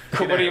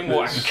 Covered in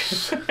wank.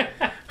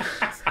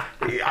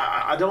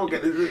 I don't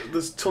get.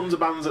 There's tons of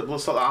bands that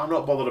I'm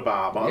not bothered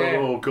about, but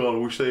oh god, I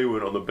wish they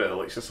weren't on the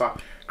bill. It's just like,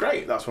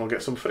 great, that's when I'll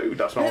get some food.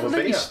 That's when I'll have a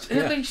beer.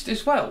 At least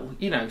as well,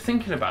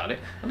 thinking about it,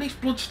 at least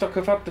Bloodstock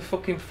have had the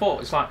fucking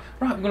thought. It's like,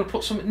 right, we're going to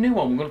put something new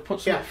on. We're going to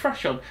put something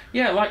fresh on.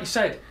 Yeah, like you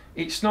said,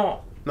 it's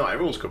not. Not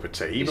everyone's cup of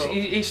tea.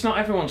 It's not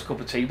everyone's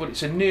cup of tea, but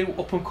it's a new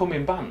up and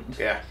coming band.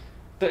 Yeah.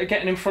 That are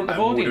getting in front of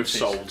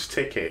audiences. Would have sold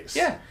tickets.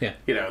 Yeah.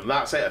 And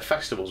that's it.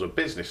 Festivals are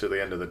business at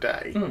the end of the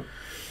day.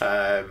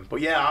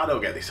 But I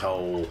don't get this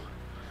whole.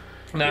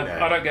 No,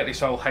 I don't get this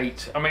whole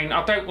hate. I mean,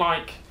 I don't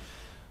like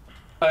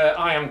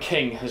I Am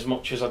King as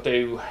much as I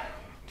do,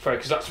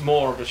 because that's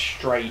more of a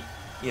straight,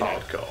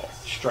 hardcore.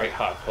 Straight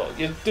hardcore.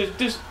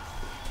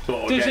 There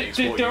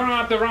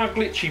are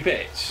glitchy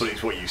bits. But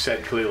it's what you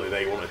said. Clearly,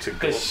 they wanted to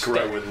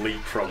grow and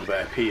leap from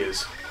their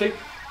peers.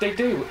 They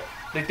do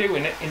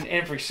in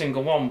every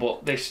single one.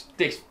 But this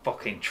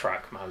fucking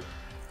track, man.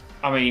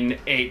 I mean,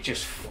 it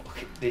just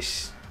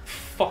this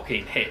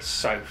fucking hits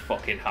so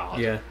fucking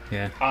hard.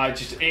 Yeah. I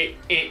just it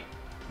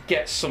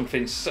gets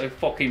something so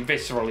fucking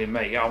visceral in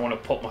me. I want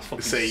to put my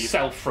fucking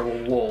self through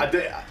a wall.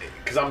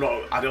 Because I'm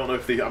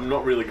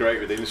not really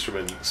great with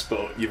instruments,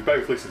 but you've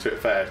both listened to it a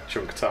fair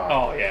chunk of time.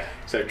 Oh yeah.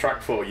 So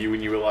track 4, You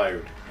and You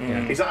Alone.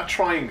 Is that a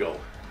triangle?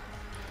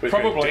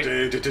 Probably.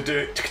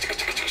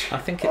 I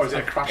think it's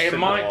a crash. It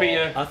might be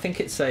a. I think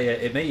it's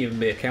a. It may even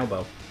be a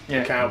cowbell.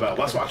 Yeah. Cowbell.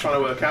 That's what I'm trying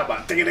to work out.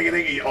 That ding ding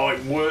ding. Oh,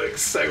 it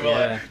works so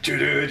well. Ding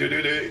ding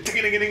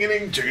ding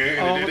ding.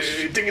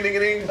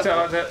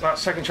 That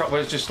second shot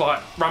was just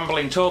like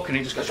rambling, talking.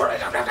 He just goes.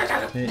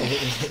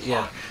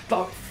 Yeah.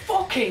 Like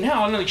fucking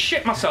hell! I nearly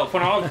shit myself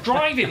when I was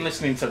driving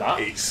listening to that.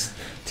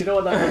 Do you know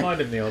what that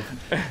reminded me of?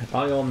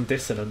 Ion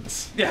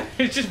Dissonance. Yeah,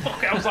 it's just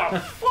fucking. I was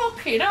like,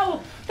 fucking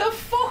hell! The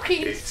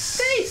fucking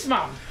this,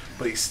 man.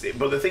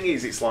 But the thing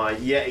is, it's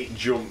like, it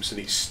jumps and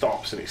it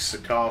stops and it's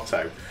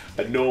staccato,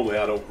 and normally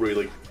I don't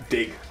really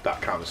dig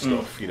that kind of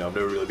stuff. I've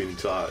never really been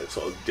into that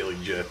sort of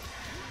Dillinger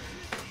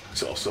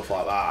sort of stuff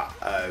like that.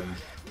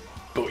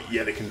 But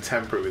they can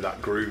temper it with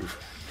that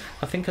groove.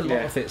 I think a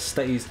lot of it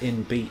stays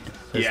in beat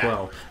as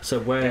well. So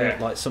where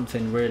like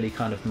something really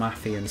kind of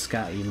mathy and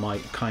scatty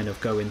might kind of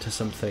go into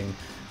something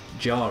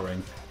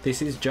jarring.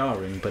 This is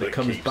jarring, but it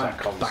comes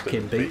back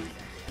in beat.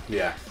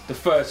 Yeah. The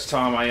first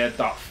time I heard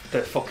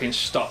the fucking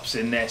stops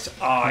in this,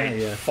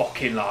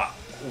 fucking like,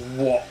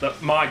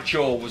 what? My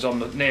jaw was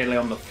nearly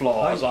on the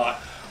floor. I was like,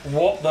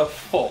 what the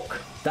fuck?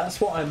 That's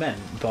what I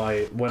meant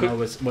by when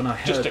I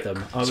heard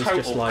them. I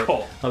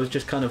was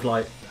just kind of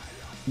like,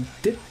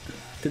 did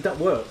that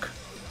work?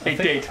 It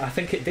did. I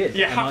think it did.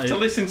 You have to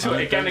listen to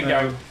it again and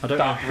go,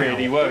 that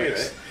really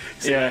works.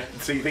 Yeah.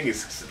 See, the thing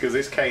is, because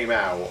this came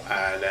out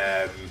and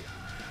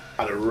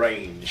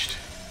arranged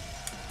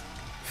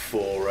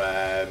for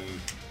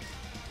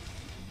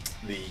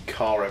the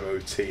car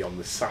MOT on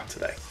the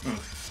Saturday,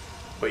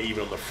 but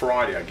even on the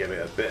Friday I give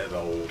it a bit of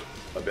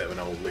an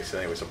old listen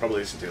anyway. So I probably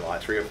listened to it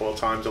like 3 or 4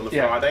 times on the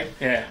Friday.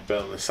 Yeah.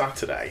 But on the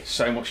Saturday,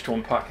 so much to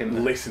unpack in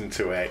there. Listen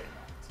to it,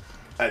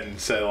 and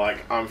so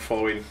like I'm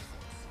following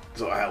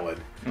sort of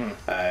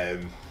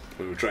Helen.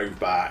 We drove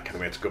back and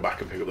we had to go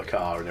back and pick up the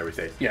car and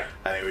everything. Yeah.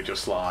 And it was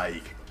just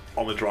like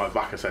on the drive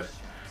back I said,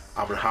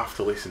 I'm gonna have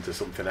to listen to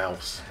something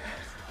else.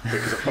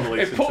 Because I've probably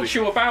listened it puts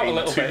you about a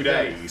little bit. 2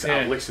 days,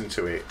 I've listened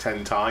to it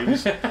 10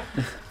 times,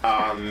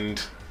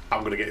 and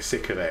I'm going to get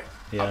sick of it.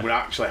 Yeah. I'm going to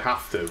actually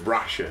have to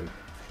ration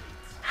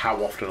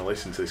how often I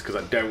listen to this, because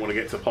I don't want to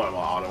get to the point where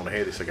I don't want to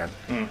hear this again.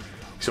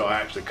 So I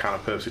actually kind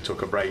of purposely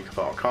took a break. I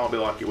thought, I can't be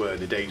like it were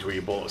in the days where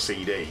you bought a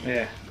CD.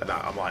 Yeah. And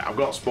I'm like, I've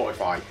got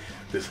Spotify,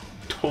 there's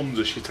tons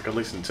of shit I can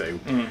listen to.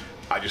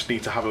 I just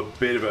need to have a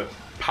bit of a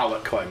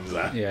palate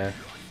cleanser. Yeah.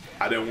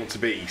 I don't want to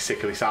be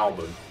sick of this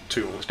album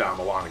 2 months down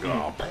the line and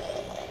go,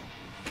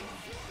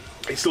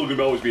 it's still going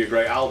to always be a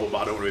great album, but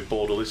I don't want to be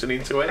bored of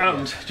listening to it.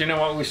 And do you know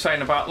what we were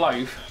saying about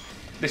Loathe?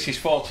 This is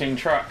 14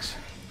 tracks.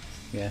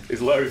 Yeah.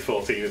 Is Loathe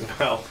 14 as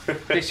well?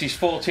 This is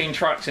 14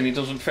 tracks, and it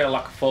doesn't feel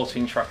like a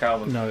 14-track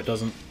album. No, it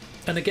doesn't.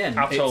 And again,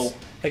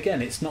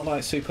 again, it's not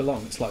like super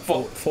long. It's like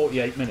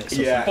 48 minutes.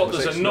 Yeah, but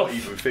there's enough. Not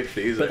even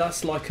 50, is it? But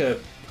that's like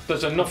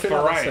there's enough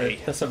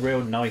variety. That's a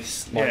real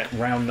nice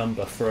round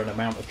number for an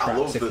amount of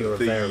tracks if you're a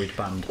varied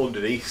band.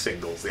 Underneath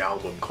singles, the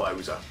album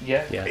closer.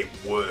 Yeah. It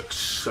works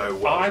so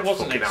well.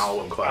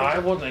 Album closer. I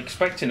wasn't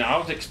expecting it. I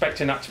was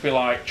expecting that to be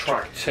like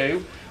track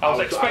 2. I was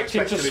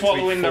expecting to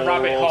swallow in the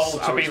rabbit hole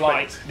to be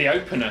like the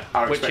opener,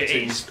 which it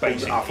is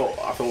basically. I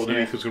thought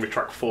underneath was going to be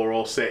track 4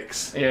 or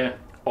 6. Yeah.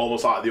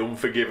 Almost like the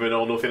Unforgiven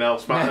or Nothing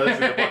Else Matters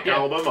in the Black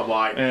Album. I'm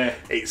like,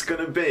 it's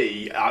going to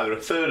be either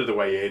a third of the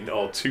way in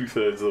or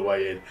 2/3 of the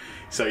way in.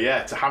 So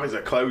yeah, to have it as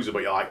a closer,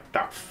 but you're like,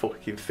 that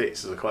fucking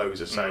fits as a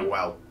closer so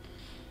well.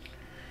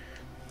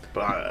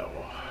 But I don't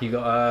know. You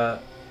got a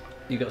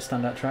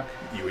standout track?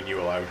 You and You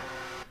Alone.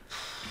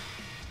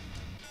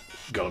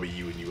 Gotta be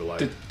You and You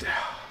Alone.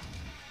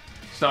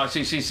 So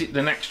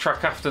the next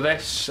track after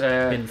this,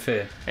 In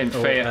Fear. In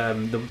Fear.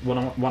 The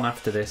one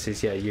after this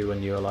is You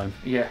and You Alone.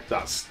 Yeah,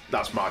 that's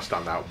my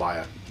standout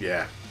buyer.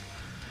 Yeah,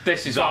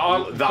 this is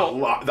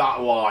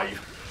that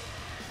live.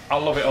 I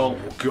love it all.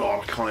 Oh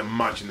God, I can't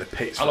imagine the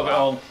pits. I love it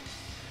all,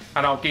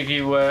 and I'll give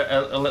you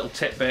a little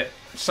tidbit.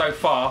 So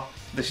far,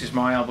 this is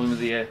my album of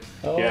the year.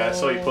 Oh. Yeah,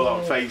 so you put that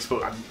on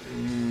Facebook. I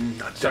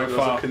don't know if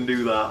I can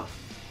do that.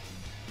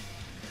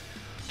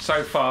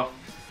 So far.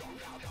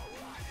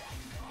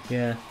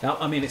 Yeah,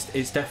 I mean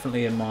it's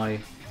definitely in my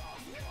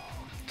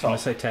top. I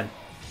say 10.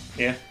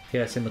 Yeah.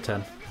 Yeah, it's in the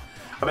 10.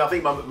 I mean, I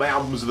think my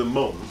albums of the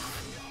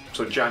month.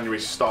 So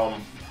January's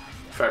Storm,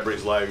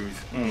 February's Loathe,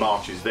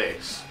 March is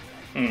this.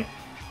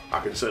 I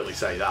can certainly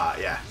say that.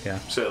 Yeah. Yeah.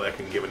 Certainly, I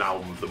can give an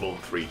album of the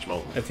month for each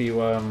month. Have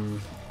you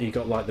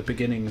got like the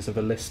beginnings of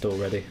a list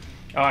already?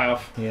 I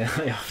have. Yeah,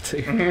 I have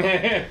to. I'm going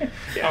to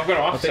have to.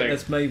 I think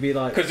there's maybe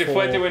like because if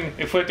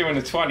we're doing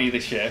a 20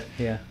 this year.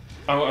 Yeah.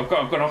 I'm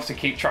going to have to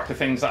keep track of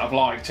things that I've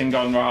liked and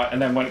gone right, and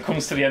then when it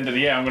comes to the end of the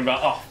year, I'm going to be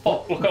like, oh,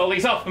 fuck, look at all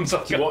these albums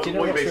I've got.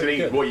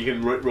 What you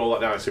can roll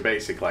that down to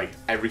basically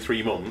every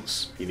 3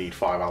 months you need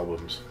 5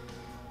 albums.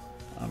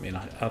 I mean,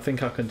 I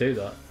think I can do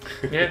that.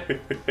 Yeah.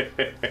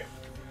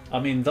 I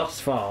mean, thus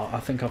far, I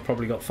think I've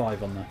probably got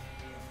 5 on there.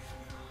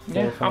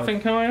 Yeah, I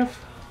think I have.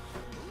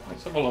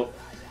 Let's have a look.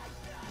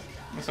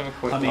 Let's have a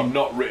quick look. I've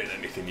not written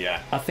anything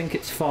yet. I think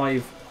it's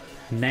 5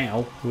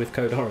 now with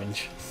Code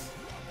Orange.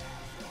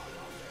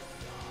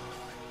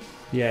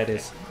 Yeah, it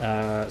is.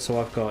 So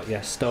I've got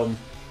Stone,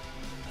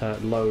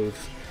 Loathe.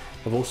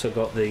 I've also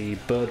got the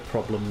Bird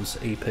Problems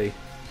EP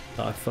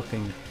that I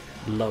fucking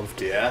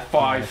loved. Yeah.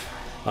 5.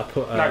 I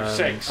put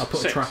 6. I put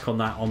 6. a track on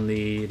that on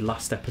the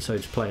last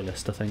episode's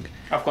playlist, I think.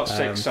 I've got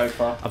 6 so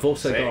far. I've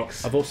also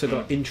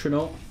got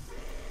Intronaut.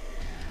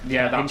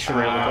 Yeah, that's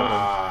really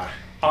good.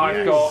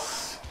 I've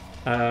got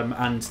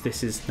and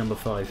this is number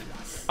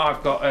 5.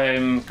 I've got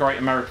Great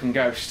American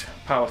Ghost,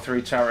 Power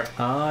Through Terror.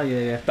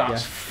 Yeah.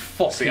 That's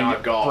fucking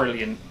I've got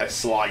brilliant. A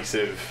slice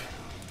of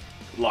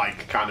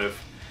like kind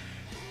of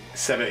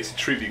it's a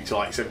tribute to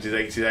like 70s,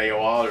 80s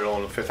AOR. They're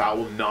on the 5th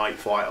album, Night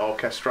Flight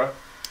Orchestra.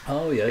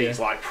 Oh yeah, it's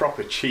like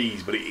proper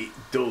cheese, but it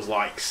does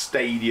like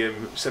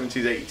stadium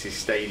 70s, 80s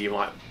stadium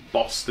like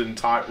Boston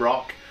type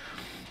rock,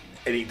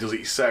 and it does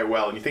it so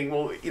well. And you think,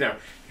 well, you know,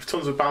 if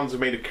tons of bands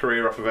have made a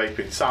career off of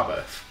aping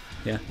Sabbath,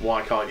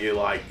 why can't you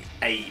like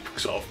ape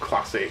sort of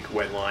classic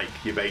when like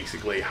you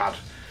basically had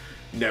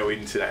no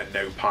internet,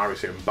 no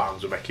piracy, and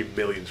bands were making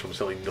millions from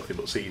selling nothing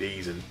but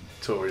CDs and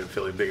touring and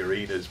filling big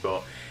arenas?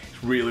 But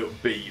it's really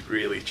upbeat,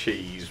 really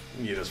cheese,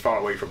 you know, as far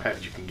away from head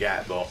as you can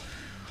get, but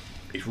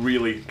it's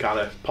really kind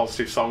of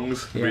positive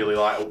songs, really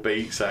like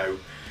upbeat. So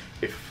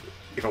if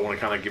I want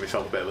to kind of give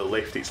myself a bit of a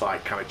lift, it's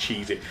like kind of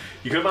cheesy.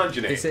 You can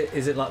imagine it.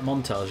 Is it like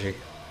montagey?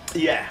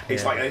 Yeah,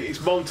 it's like it's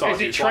montage.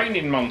 Is it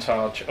training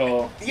montage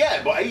or?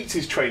 Yeah, but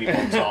 80s training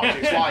montage.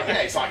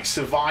 It's like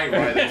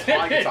Survivor, the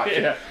Tiger type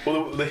shit.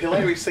 Well, the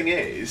hilarious thing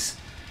is,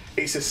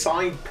 it's a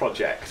side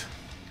project,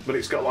 but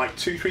it's got like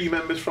 2-3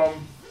 members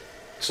from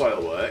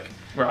Soilwork.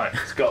 Right.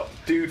 It's got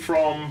dude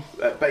from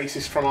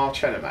bassist from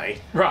Arch Enemy.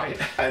 Right.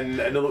 And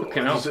another.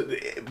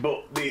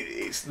 But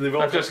they've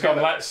all. I've just gone.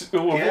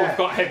 We've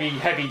got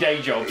heavy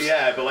day jobs.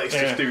 Yeah, but let's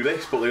just do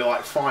this. But they're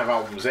like 5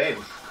 albums in,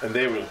 and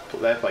they will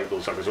put their play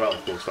Bloodstock as well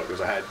if Bloodstock goes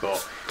ahead.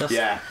 But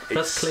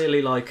that's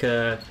clearly like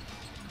I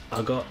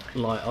got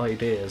like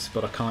ideas,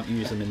 but I can't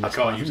use them in this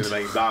band. Use in the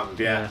main band.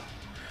 Yeah.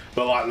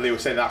 But like they were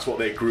saying, that's what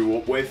they grew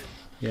up with.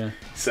 Yeah.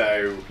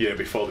 So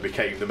before they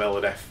became the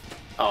Melodeath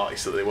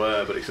artists that they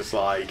were, but it's just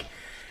like.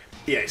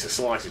 Yeah, it's a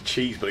slice of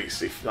cheese, but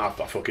I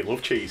fucking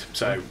love cheese.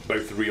 So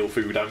both the real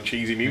food and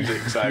cheesy music.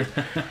 So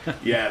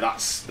yeah,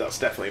 that's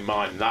definitely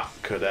mine. That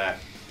could I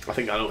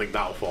don't think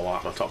that'll fall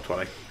out of my top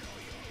 20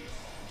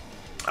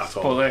 at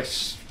all. Well,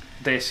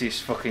 this is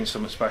fucking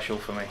something special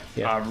for me.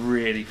 Yeah. I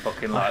really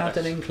fucking like this. I had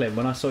an inkling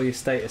when I saw your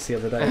status the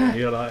other day. And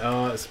you're like,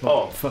 it's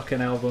my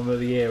fucking album of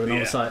the year, and I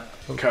was like,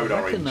 Code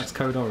Orange. That's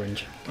Code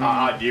Orange.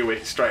 I knew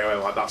it straight away.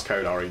 Like that's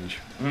Code Orange.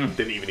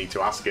 Didn't even need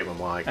to ask him. I'm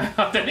like,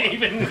 I didn't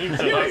even need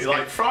to ask him.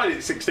 Like Friday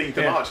the 16th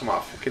of March. I'm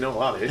like, fucking hell,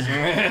 that is.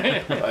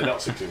 Not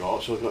 16th of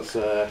March. So that's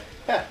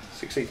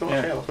 16th of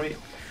March. Yeah, that's me.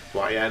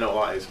 Like, yeah, I know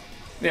what that is.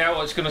 Yeah,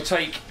 well, it's going to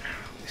take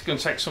it's going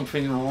to take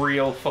something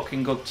real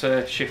fucking good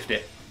to shift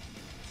it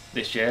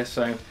this year.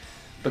 So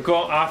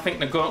I think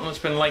the gauntlet's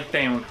been laid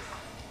down.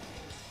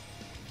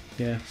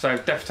 Yeah. So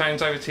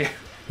Deftones, over to you.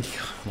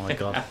 Oh my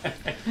god.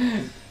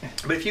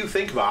 But if you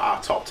think about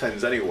our top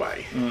 10s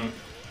anyway,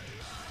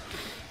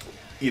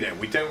 you know,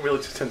 we don't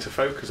really tend to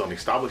focus on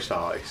established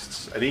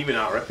artists, and even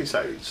our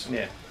episodes.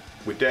 Yeah.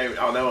 We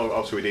don't. I know,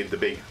 obviously, we did the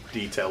big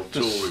detailed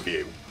tool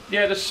review.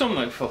 Yeah, there's some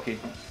that fucking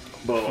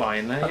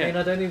flying there. I mean,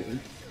 I don't even.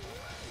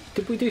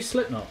 Did we do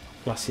Slipknot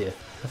last year?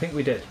 I think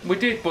we did. We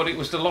did, but it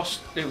was the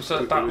lost. It was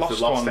that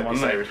lost one,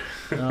 wasn't it?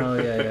 Oh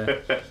yeah.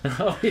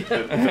 Oh yeah.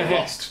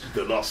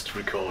 the lost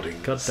recording.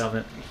 God damn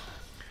it.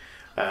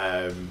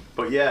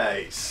 But yeah,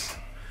 it's.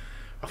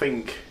 I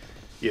think,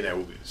 you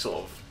know,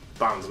 sort of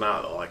bands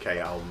now that are like 8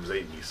 albums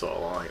in, you sort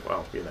of like,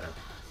 well, you know.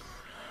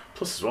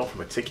 Plus as well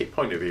from a ticket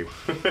point of view,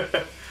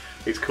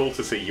 it's cool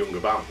to see younger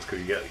bands because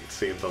you get to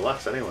see them for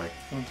less anyway.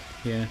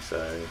 Yeah.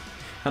 So.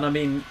 And I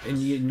mean, and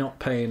you're not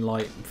paying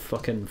like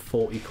fucking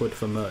 40 quid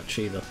for merch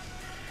either.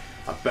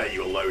 I bet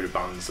you a load of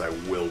bands though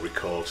will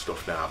record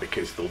stuff now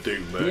because they'll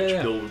do merch.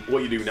 Yeah.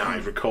 What you do now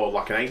is record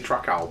like an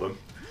 8-track album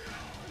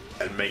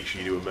and make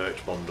sure you do a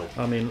merch bundle.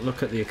 I mean,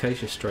 look at the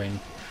Acacia Strain.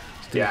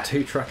 Do a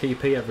 2-track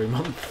EP every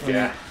month.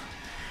 Yeah.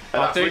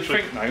 And I do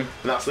think though. And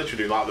that's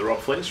literally like the Rob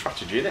Flynn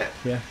strategy, isn't it?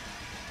 Yeah.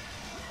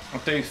 I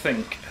do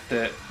think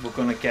that we're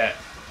going to get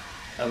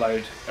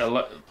the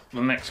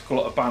next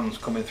lot of bands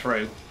coming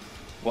through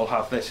will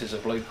have this as a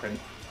blueprint.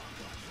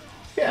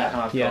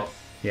 Yeah.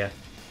 Yeah.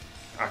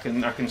 I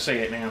can see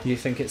it now. You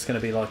think it's going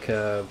to be like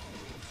a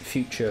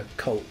future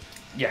cult?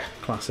 Yeah.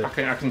 Classic.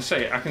 I can see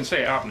it. I can see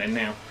it happening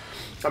now.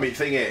 I mean, the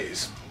thing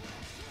is,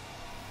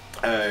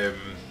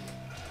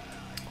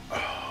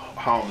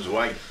 Harm's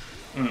Way.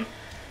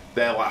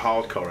 They're like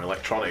hardcore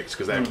electronics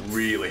because they're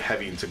really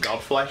heavy into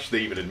Godflesh. They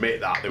even admit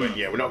that. They went,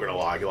 yeah, we're not going to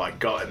lie, like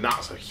God, and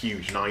that's a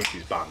huge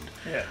 90s band.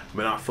 Yeah. I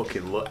mean, I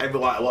fucking love, like,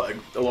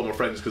 a lot of my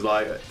friends, because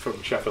like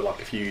from Sheffield,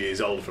 like a few years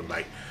older from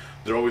me,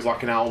 they're always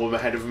like an album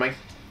ahead of me.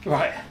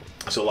 Right.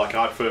 So like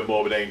I prefer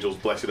Morbid Angels,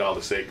 Blessed Are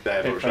the Sick,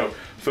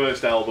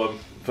 first album,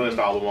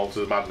 Altars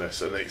of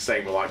Madness, and it's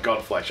same with like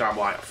Godflesh. I'm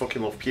like, I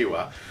fucking love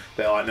Pure.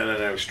 They're like,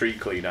 no,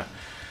 Street Cleaner.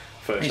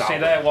 First you album.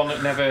 see, they're one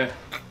that never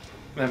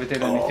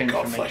did anything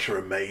for me. Godflesh are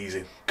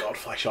amazing.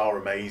 Godflesh are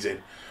amazing.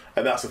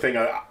 And that's the thing,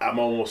 I'm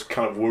almost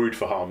kind of worried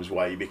for Harm's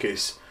Way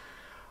because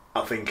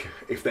I think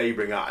if they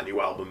bring out a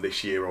new album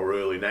this year or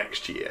early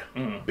next year,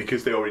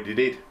 because they already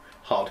did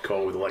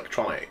hardcore with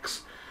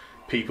electronics,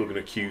 people are going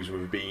to accuse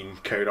them of being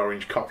Code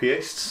Orange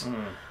copyists.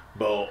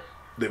 But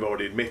they've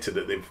already admitted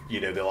that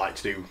they like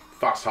to do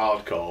fast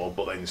hardcore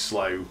but then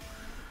slow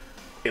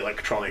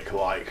electronic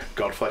like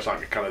Godflesh,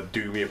 like a kind of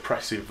doomy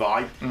oppressive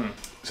vibe.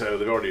 So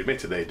they've already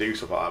admitted they do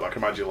stuff like that. But I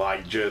can imagine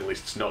like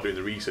journalists not doing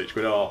the research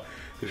going, oh,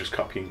 they're just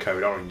copying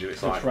Code Orange, and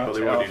it's like, but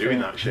they're already doing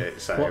that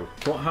shit. So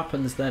what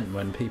happens then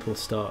when people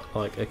start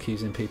like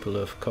accusing people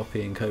of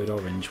copying Code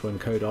Orange when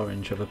Code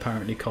Orange have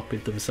apparently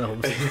copied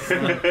themselves?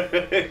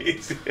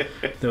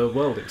 The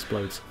world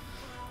explodes.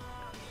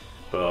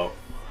 But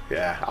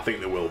yeah, I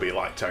think there will be,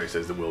 like Terry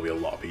says, there will be a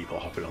lot of people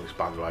hopping on this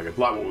bandwagon.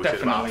 Like what we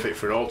said about Fit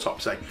for an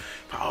Autopsy.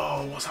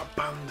 Oh, what's that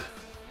band?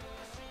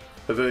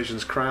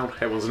 Aversion's Crown.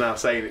 Everyone's now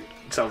saying it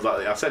sounds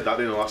like I said that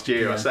in the last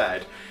year. Yeah. I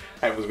said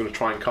everyone's going to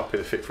try and copy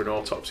the Fit for an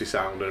Autopsy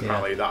sound, and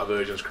apparently that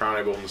Aversion's Crown.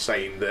 Everyone's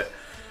saying that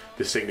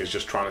the singer's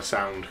just trying to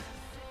sound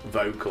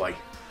vocally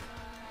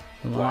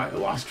like the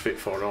last Fit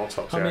for an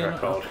Autopsy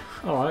record.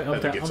 All right,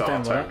 I'm down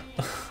with that.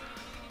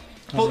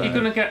 But you're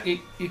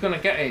gonna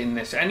get it in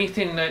this.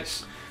 Anything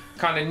that's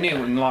kind of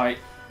new and like,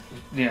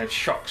 you know,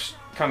 shocks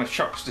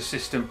the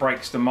system,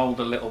 breaks the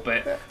mold a little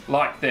bit,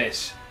 like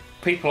this.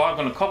 People are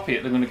going to copy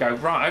it. They're going to go,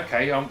 right,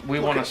 okay, we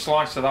want a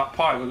slice of that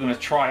pie. We're going to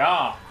try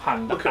our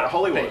hand. Look at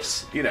Hollywood.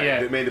 This. You know,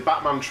 they made the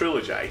Batman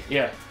trilogy.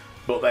 Yeah.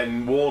 But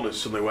then Warner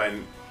suddenly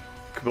went,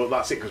 but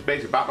that's it, because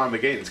basically Batman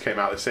Begins came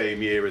out the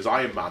same year as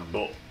Iron Man,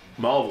 but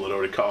Marvel had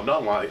already cottoned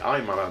on. Like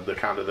Iron Man had the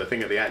kind of the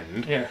thing at the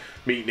end. Yeah.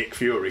 Meet Nick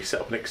Fury,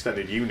 set up an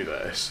extended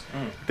universe.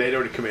 They'd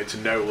already committed to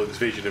Nolan's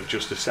vision of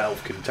just a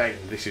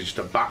self-contained. This is just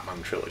a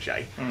Batman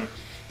trilogy.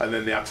 And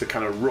then they had to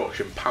kind of rush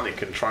and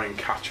panic and try and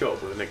catch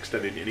up with an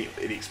extended.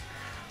 And it's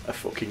a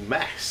fucking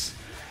mess.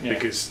 Yeah.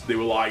 Because they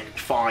were like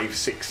 5,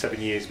 6, 7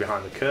 years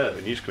behind the curve,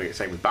 and you're just going to get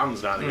the same with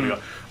bands now. They're going to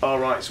go, all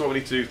right, so what we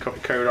need to do is copy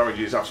Code Orange,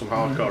 is have some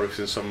hardcore riffs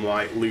and some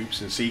like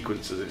loops and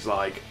sequences. It's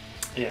like,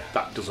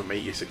 that doesn't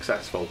make you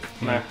successful.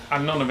 No,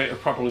 and none of it will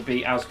probably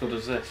be as good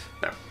as this.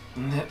 No.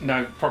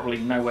 No, probably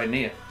nowhere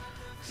near.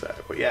 So,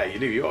 but yeah, you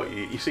do.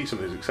 You see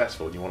something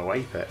successful and you want to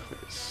ape it.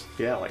 It's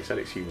like I said,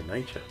 it's human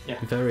nature. Yeah.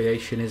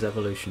 Variation is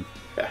evolution.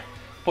 Yeah.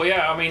 But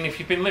yeah, I mean, if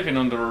you've been living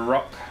under a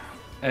rock,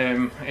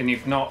 and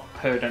you've not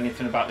heard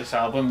anything about this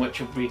album,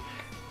 which would be,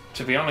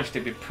 to be honest,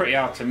 it'd be pretty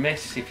hard to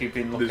miss if you've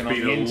been looking on the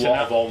internet. There's been a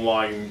lot of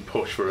online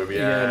push for them,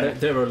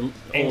 there are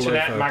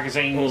internet,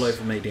 magazines, all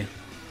over media.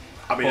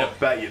 I mean, I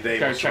bet you they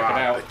must check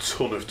have a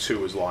ton of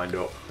tours lined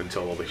up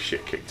until all this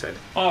shit kicked in.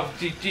 Oh,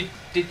 did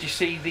you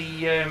see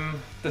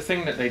the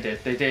thing that they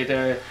did? They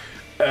did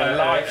a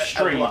live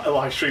stream. A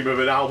live stream of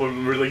an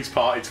album release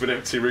party to an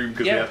empty room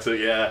because we had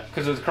to,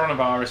 because of the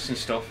coronavirus and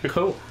stuff.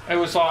 Cool. It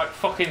was like,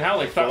 fucking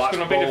hell, if that's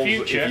going to be the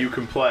future. If you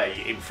can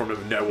play in front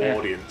of no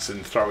audience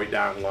and throw it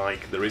down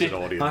like there is an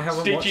audience. I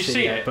haven't watched it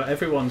yet, but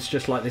everyone's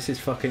just like, this is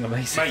fucking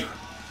amazing. Mate,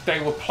 they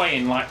were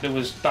playing like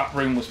that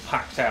room was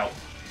packed out.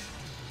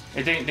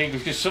 It didn't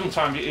because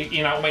sometimes,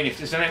 you know what I mean, if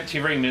there's an empty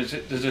room, there's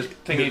a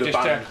thing you just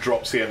band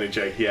drops the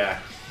energy,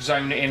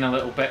 zone it in a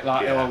little bit,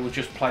 like, oh, we'll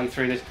just play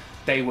through this.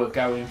 They were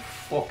going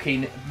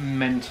fucking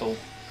mental.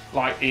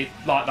 Like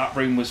that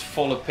room was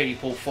full of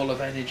people, full of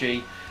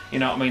energy. You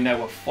know what I mean? They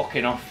were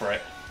fucking off for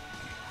it.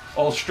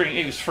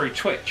 It was through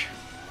Twitch.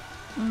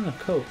 Oh,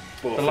 cool.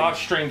 The live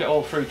streamed it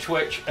all through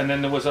Twitch, and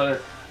then there was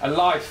a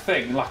live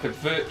thing, like a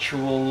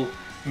virtual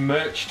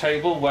merch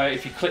table, where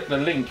if you click the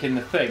link in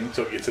the thing,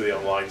 took you to the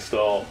online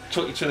store.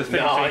 Took you to the thing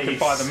so you could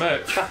buy the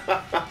merch.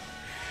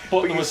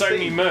 But there was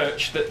only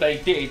merch that they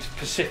did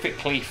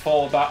specifically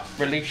for that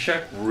release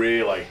show.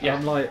 Really? Yeah.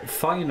 I'm like,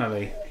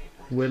 finally,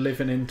 we're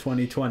living in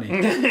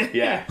 2020.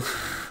 Yeah.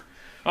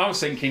 I was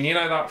thinking, you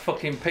know that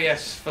fucking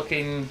PS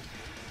fucking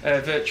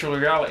virtual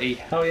reality?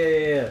 Oh,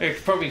 yeah. You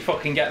could probably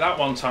fucking get that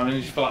one time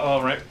and just be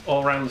like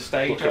all around the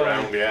stage. Look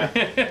around, yeah.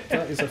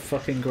 That is a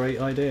fucking great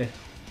idea.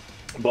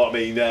 But I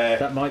mean...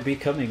 that might be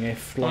coming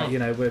if, like, you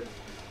know, we're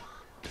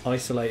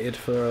isolated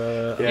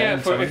for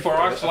if we're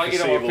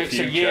isolated, or if it's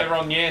future. A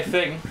year-on-year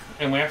thing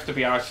and we have to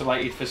be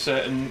isolated for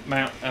certain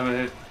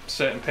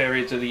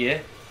periods of the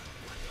year.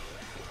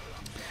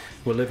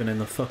 We're living in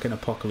the fucking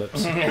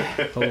apocalypse.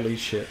 Holy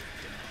shit.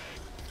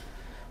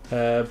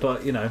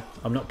 But you know,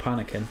 I'm not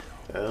panicking.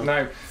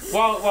 No.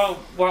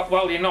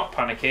 While you're not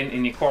panicking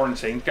in your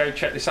quarantine, go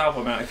check this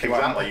album out if you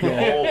want.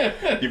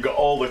 Exactly. You've got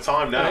all the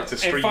time now to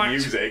stream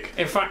music.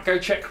 In fact, go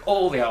check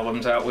all the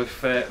albums out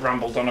we've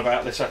rambled on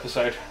about this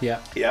episode. Yeah.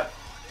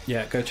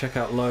 Yeah. Go check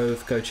out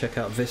Loathe. Go check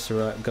out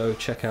Viscera. Go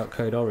check out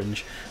Code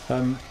Orange.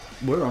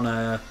 We're on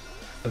a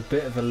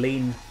bit of a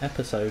lean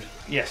episode.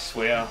 Yes,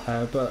 we are.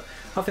 But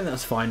I think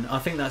that's fine. I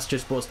think that's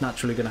just what's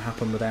naturally going to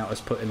happen without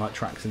us putting like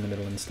tracks in the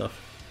middle and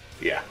stuff.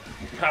 Yeah.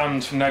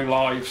 And no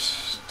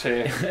lives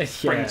to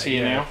bring to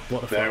you now.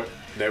 What the fuck?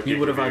 No gig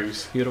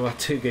reviews. You would have had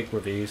 2 gig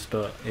reviews,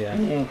 but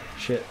yeah.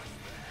 Shit.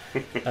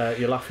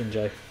 You're laughing,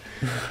 Jay.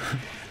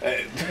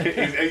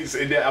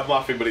 I'm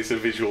laughing, but it's a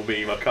visual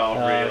meme. I can't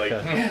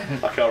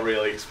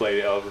really explain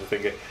it over the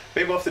finger.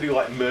 Maybe we'll have to do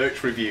like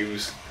merch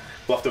reviews.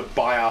 We'll have to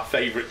buy our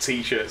favourite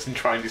T-shirts and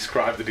try and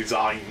describe the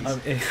designs.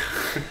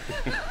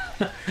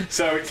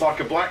 So it's like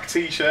a black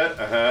T-shirt,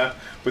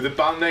 with a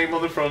band name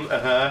on the front,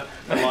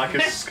 and like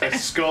a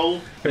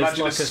skull.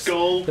 Imagine like a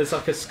skull. There's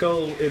like a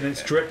skull and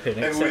it's dripping.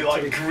 And with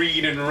like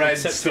green and red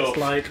stuff. It's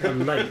like a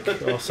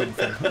lake or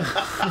something.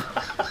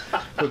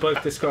 We're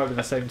both describing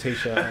the same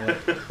T-shirt.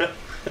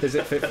 Does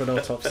it fit for an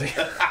autopsy?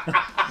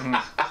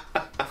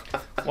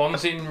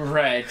 One's in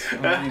red,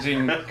 one's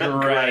in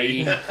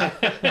grey.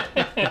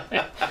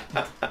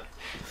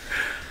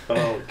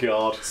 Oh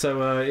God!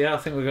 So I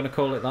think we're going to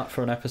call it that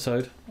for an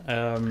episode.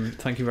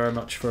 Thank you very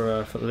much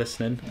for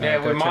listening.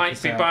 We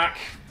might be back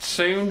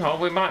soon, or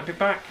we might be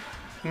back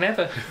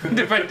never,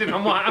 depending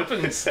on what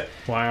happens.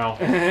 Wow,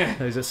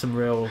 those are some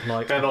real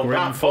like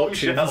grim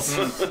fortunes.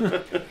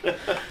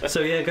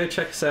 So go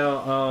check us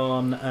out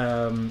on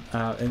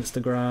our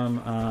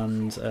Instagram,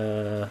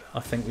 and I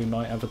think we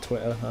might have a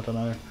Twitter. I don't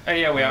know.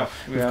 Yeah, we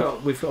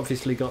have. We've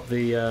obviously got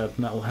the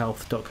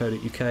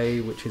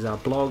metalhealth.co.uk, which is our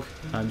blog,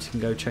 so you can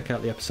go check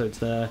out the episodes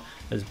there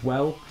as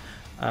well.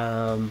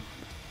 And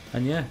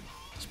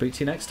speak to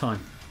you next time.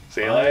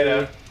 See you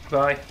later.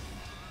 Bye.